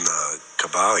quote from the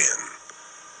Kabbalion,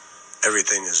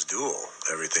 everything is dual.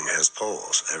 Everything has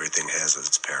poles. Everything has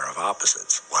its pair of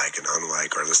opposites. Like and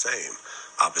unlike are the same.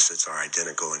 Opposites are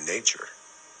identical in nature,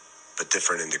 but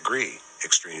different in degree.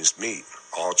 Extremes meet.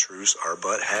 All truths are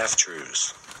but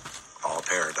half-truths. All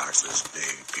paradoxes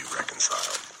may be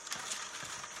reconciled.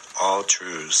 All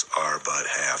truths are but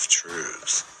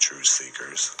half-truths, truth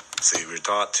seekers. See, we're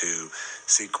taught to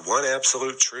seek one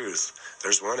absolute truth.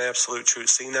 There's one absolute truth.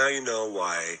 See, now you know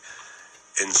why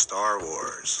in Star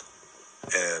Wars,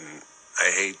 and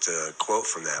I hate to quote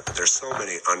from that, but there's so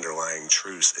many underlying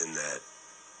truths in that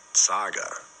saga,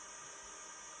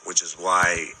 which is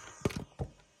why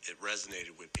it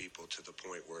resonated with people to the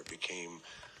point where it became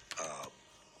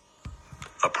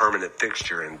a permanent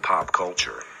fixture in pop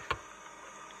culture.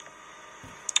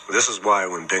 This is why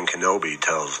when Ben Kenobi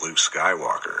tells Luke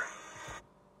Skywalker,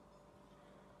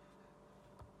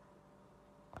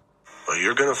 well,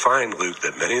 you're going to find, Luke,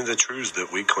 that many of the truths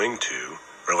that we cling to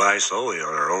rely solely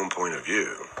on our own point of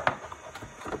view.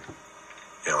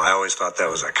 You know, I always thought that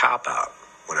was a cop-out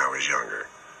when I was younger.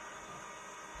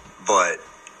 But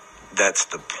that's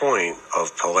the point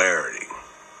of polarity.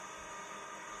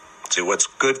 See, what's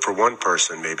good for one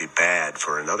person may be bad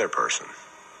for another person.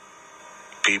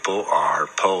 People are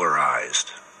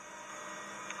polarized.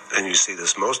 And you see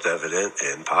this most evident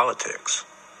in politics.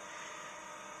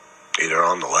 Either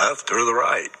on the left or the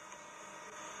right.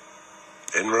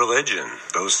 In religion,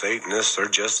 those Satanists are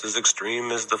just as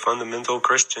extreme as the fundamental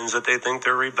Christians that they think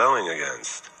they're rebelling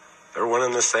against. They're one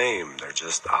and the same. They're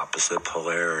just opposite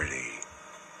polarity.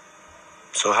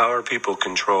 So how are people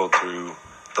controlled through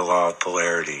the law of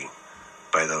polarity?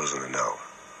 By those in the know.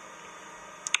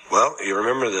 Well, you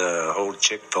remember the whole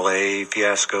Chick-fil-A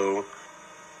fiasco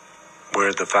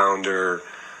where the founder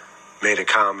made a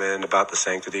comment about the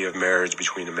sanctity of marriage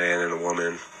between a man and a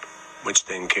woman, which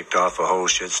then kicked off a whole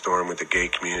shitstorm with the gay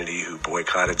community who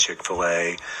boycotted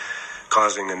Chick-fil-A,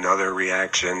 causing another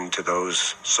reaction to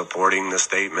those supporting the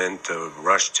statement to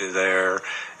rush to there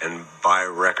and buy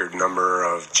a record number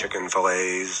of chicken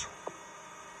fillets.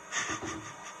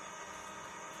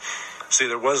 See,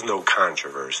 there was no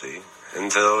controversy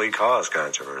until he caused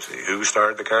controversy. Who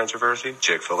started the controversy?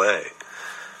 Chick-fil-A.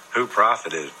 Who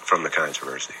profited from the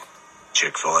controversy?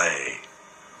 Chick-fil-A.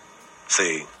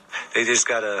 See, they just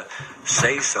gotta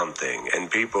say something and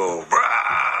people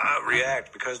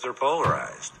react because they're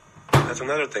polarized. That's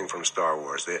another thing from Star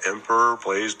Wars. The Emperor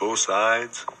plays both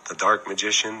sides. The Dark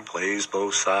Magician plays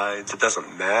both sides. It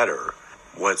doesn't matter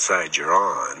what side you're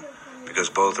on because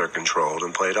both are controlled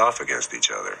and played off against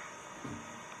each other.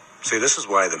 See, this is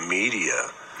why the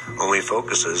media only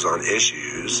focuses on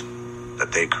issues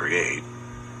that they create,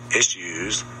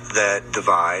 issues that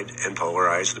divide and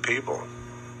polarize the people.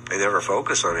 They never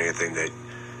focus on anything that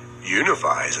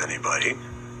unifies anybody.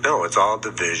 No, it's all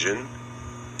division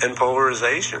and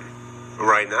polarization.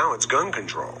 Right now, it's gun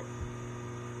control.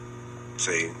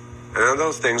 See, and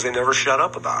those things, they never shut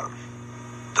up about them.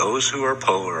 Those who are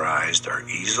polarized are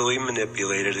easily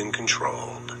manipulated and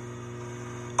controlled.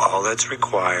 All that's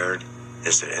required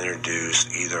is to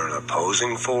introduce either an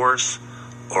opposing force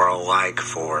or a like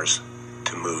force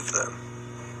to move them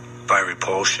by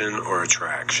repulsion or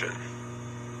attraction.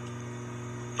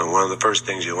 And one of the first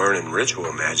things you learn in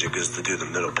ritual magic is to do the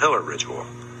middle pillar ritual.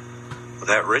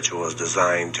 That ritual is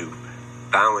designed to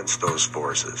balance those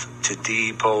forces, to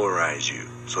depolarize you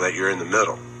so that you're in the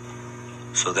middle,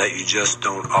 so that you just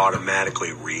don't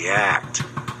automatically react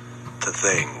to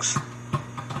things.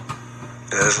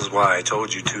 And this is why I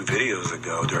told you 2 videos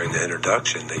ago during the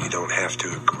introduction that you don't have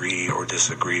to agree or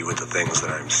disagree with the things that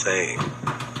I'm saying,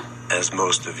 as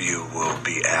most of you will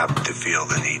be apt to feel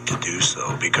the need to do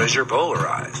so because you're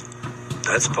polarized.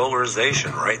 That's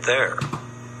polarization right there.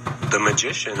 The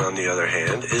magician, on the other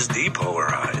hand, is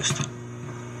depolarized,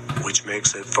 which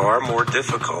makes it far more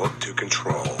difficult to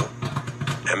control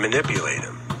and manipulate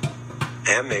him,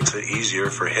 and makes it easier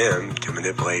for him to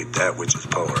manipulate that which is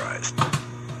polarized.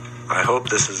 I hope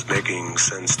this is making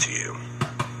sense to you.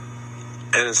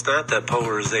 And it's not that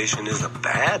polarization is a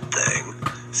bad thing.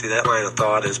 See, that line of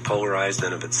thought is polarized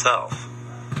in of itself.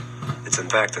 It's in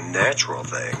fact a natural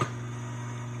thing.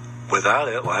 Without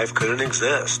it, life couldn't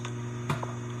exist.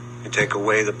 You take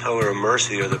away the pillar of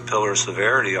mercy or the pillar of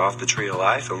severity off the tree of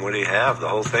life, and what do you have? The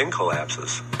whole thing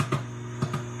collapses.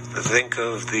 Think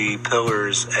of the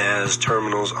pillars as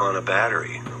terminals on a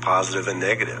battery, positive and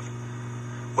negative.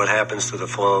 What happens to the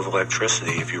flow of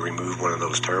electricity if you remove one of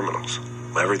those terminals?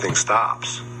 Well, everything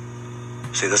stops.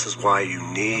 See, this is why you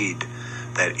need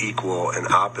that equal and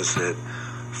opposite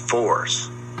force,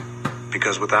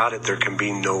 because without it, there can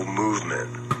be no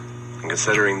movement. And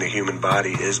considering the human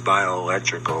body is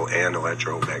bioelectrical and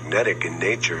electromagnetic in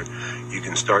nature, you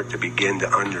can start to begin to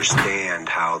understand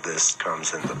how this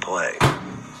comes into play.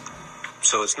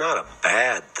 So it's not a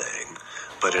bad thing,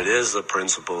 but it is a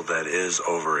principle that is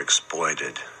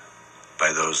overexploited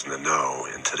by those in the know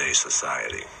in today's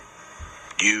society.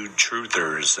 You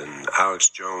truthers and Alex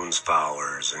Jones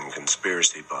followers and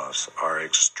conspiracy buffs are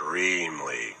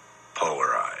extremely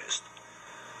polarized.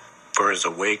 For as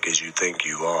awake as you think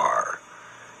you are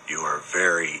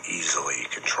very easily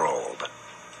controlled.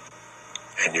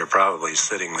 And you're probably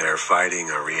sitting there fighting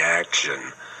a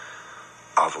reaction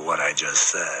off of what I just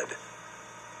said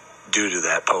due to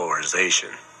that polarization.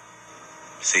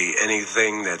 See,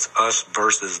 anything that's us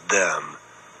versus them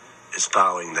is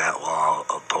following that law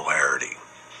of polarity.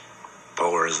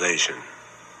 Polarization.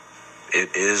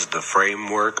 It is the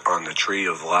framework on the tree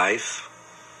of life,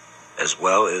 as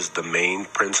well as the main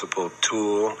principal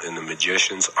tool in the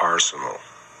magician's arsenal.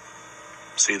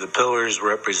 See, the pillars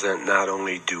represent not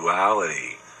only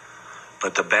duality,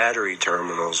 but the battery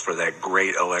terminals for that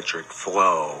great electric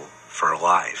flow for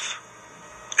life.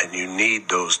 And you need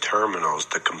those terminals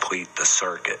to complete the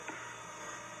circuit.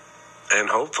 And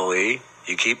hopefully,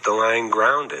 you keep the line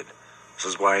grounded. This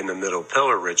is why in the middle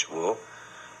pillar ritual,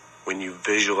 when you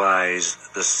visualize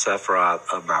the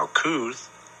Sephiroth of Malkuth,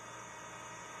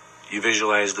 you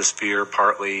visualize the sphere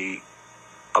partly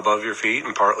above your feet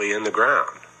and partly in the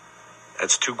ground.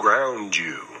 That's to ground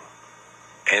you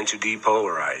and to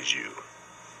depolarize you.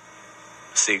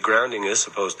 See, grounding is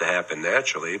supposed to happen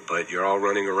naturally, but you're all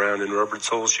running around in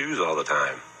rubber-soled shoes all the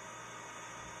time.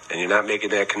 And you're not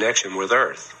making that connection with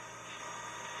Earth.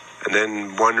 And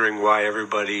then wondering why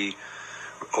everybody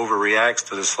overreacts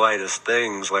to the slightest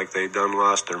things like they've done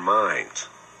lost their minds.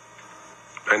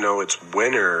 I know it's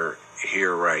winter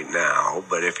here right now,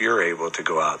 but if you're able to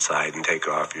go outside and take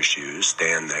off your shoes,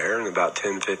 stand there, in about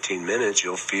 10-15 minutes,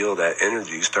 you'll feel that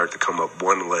energy start to come up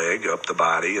one leg, up the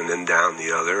body, and then down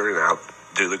the other, and out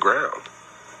to the ground.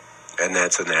 And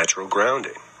that's a natural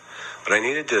grounding. But I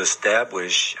needed to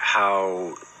establish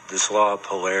how this law of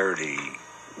polarity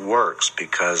works,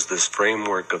 because this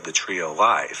framework of the tree of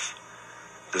life,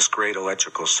 this great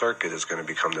electrical circuit, is going to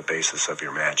become the basis of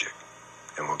your magic.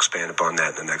 And we'll expand upon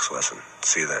that in the next lesson.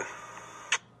 See you then.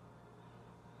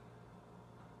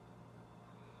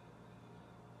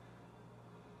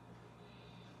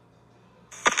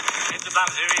 It's the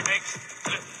Bamsey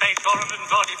remix, page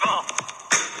 444.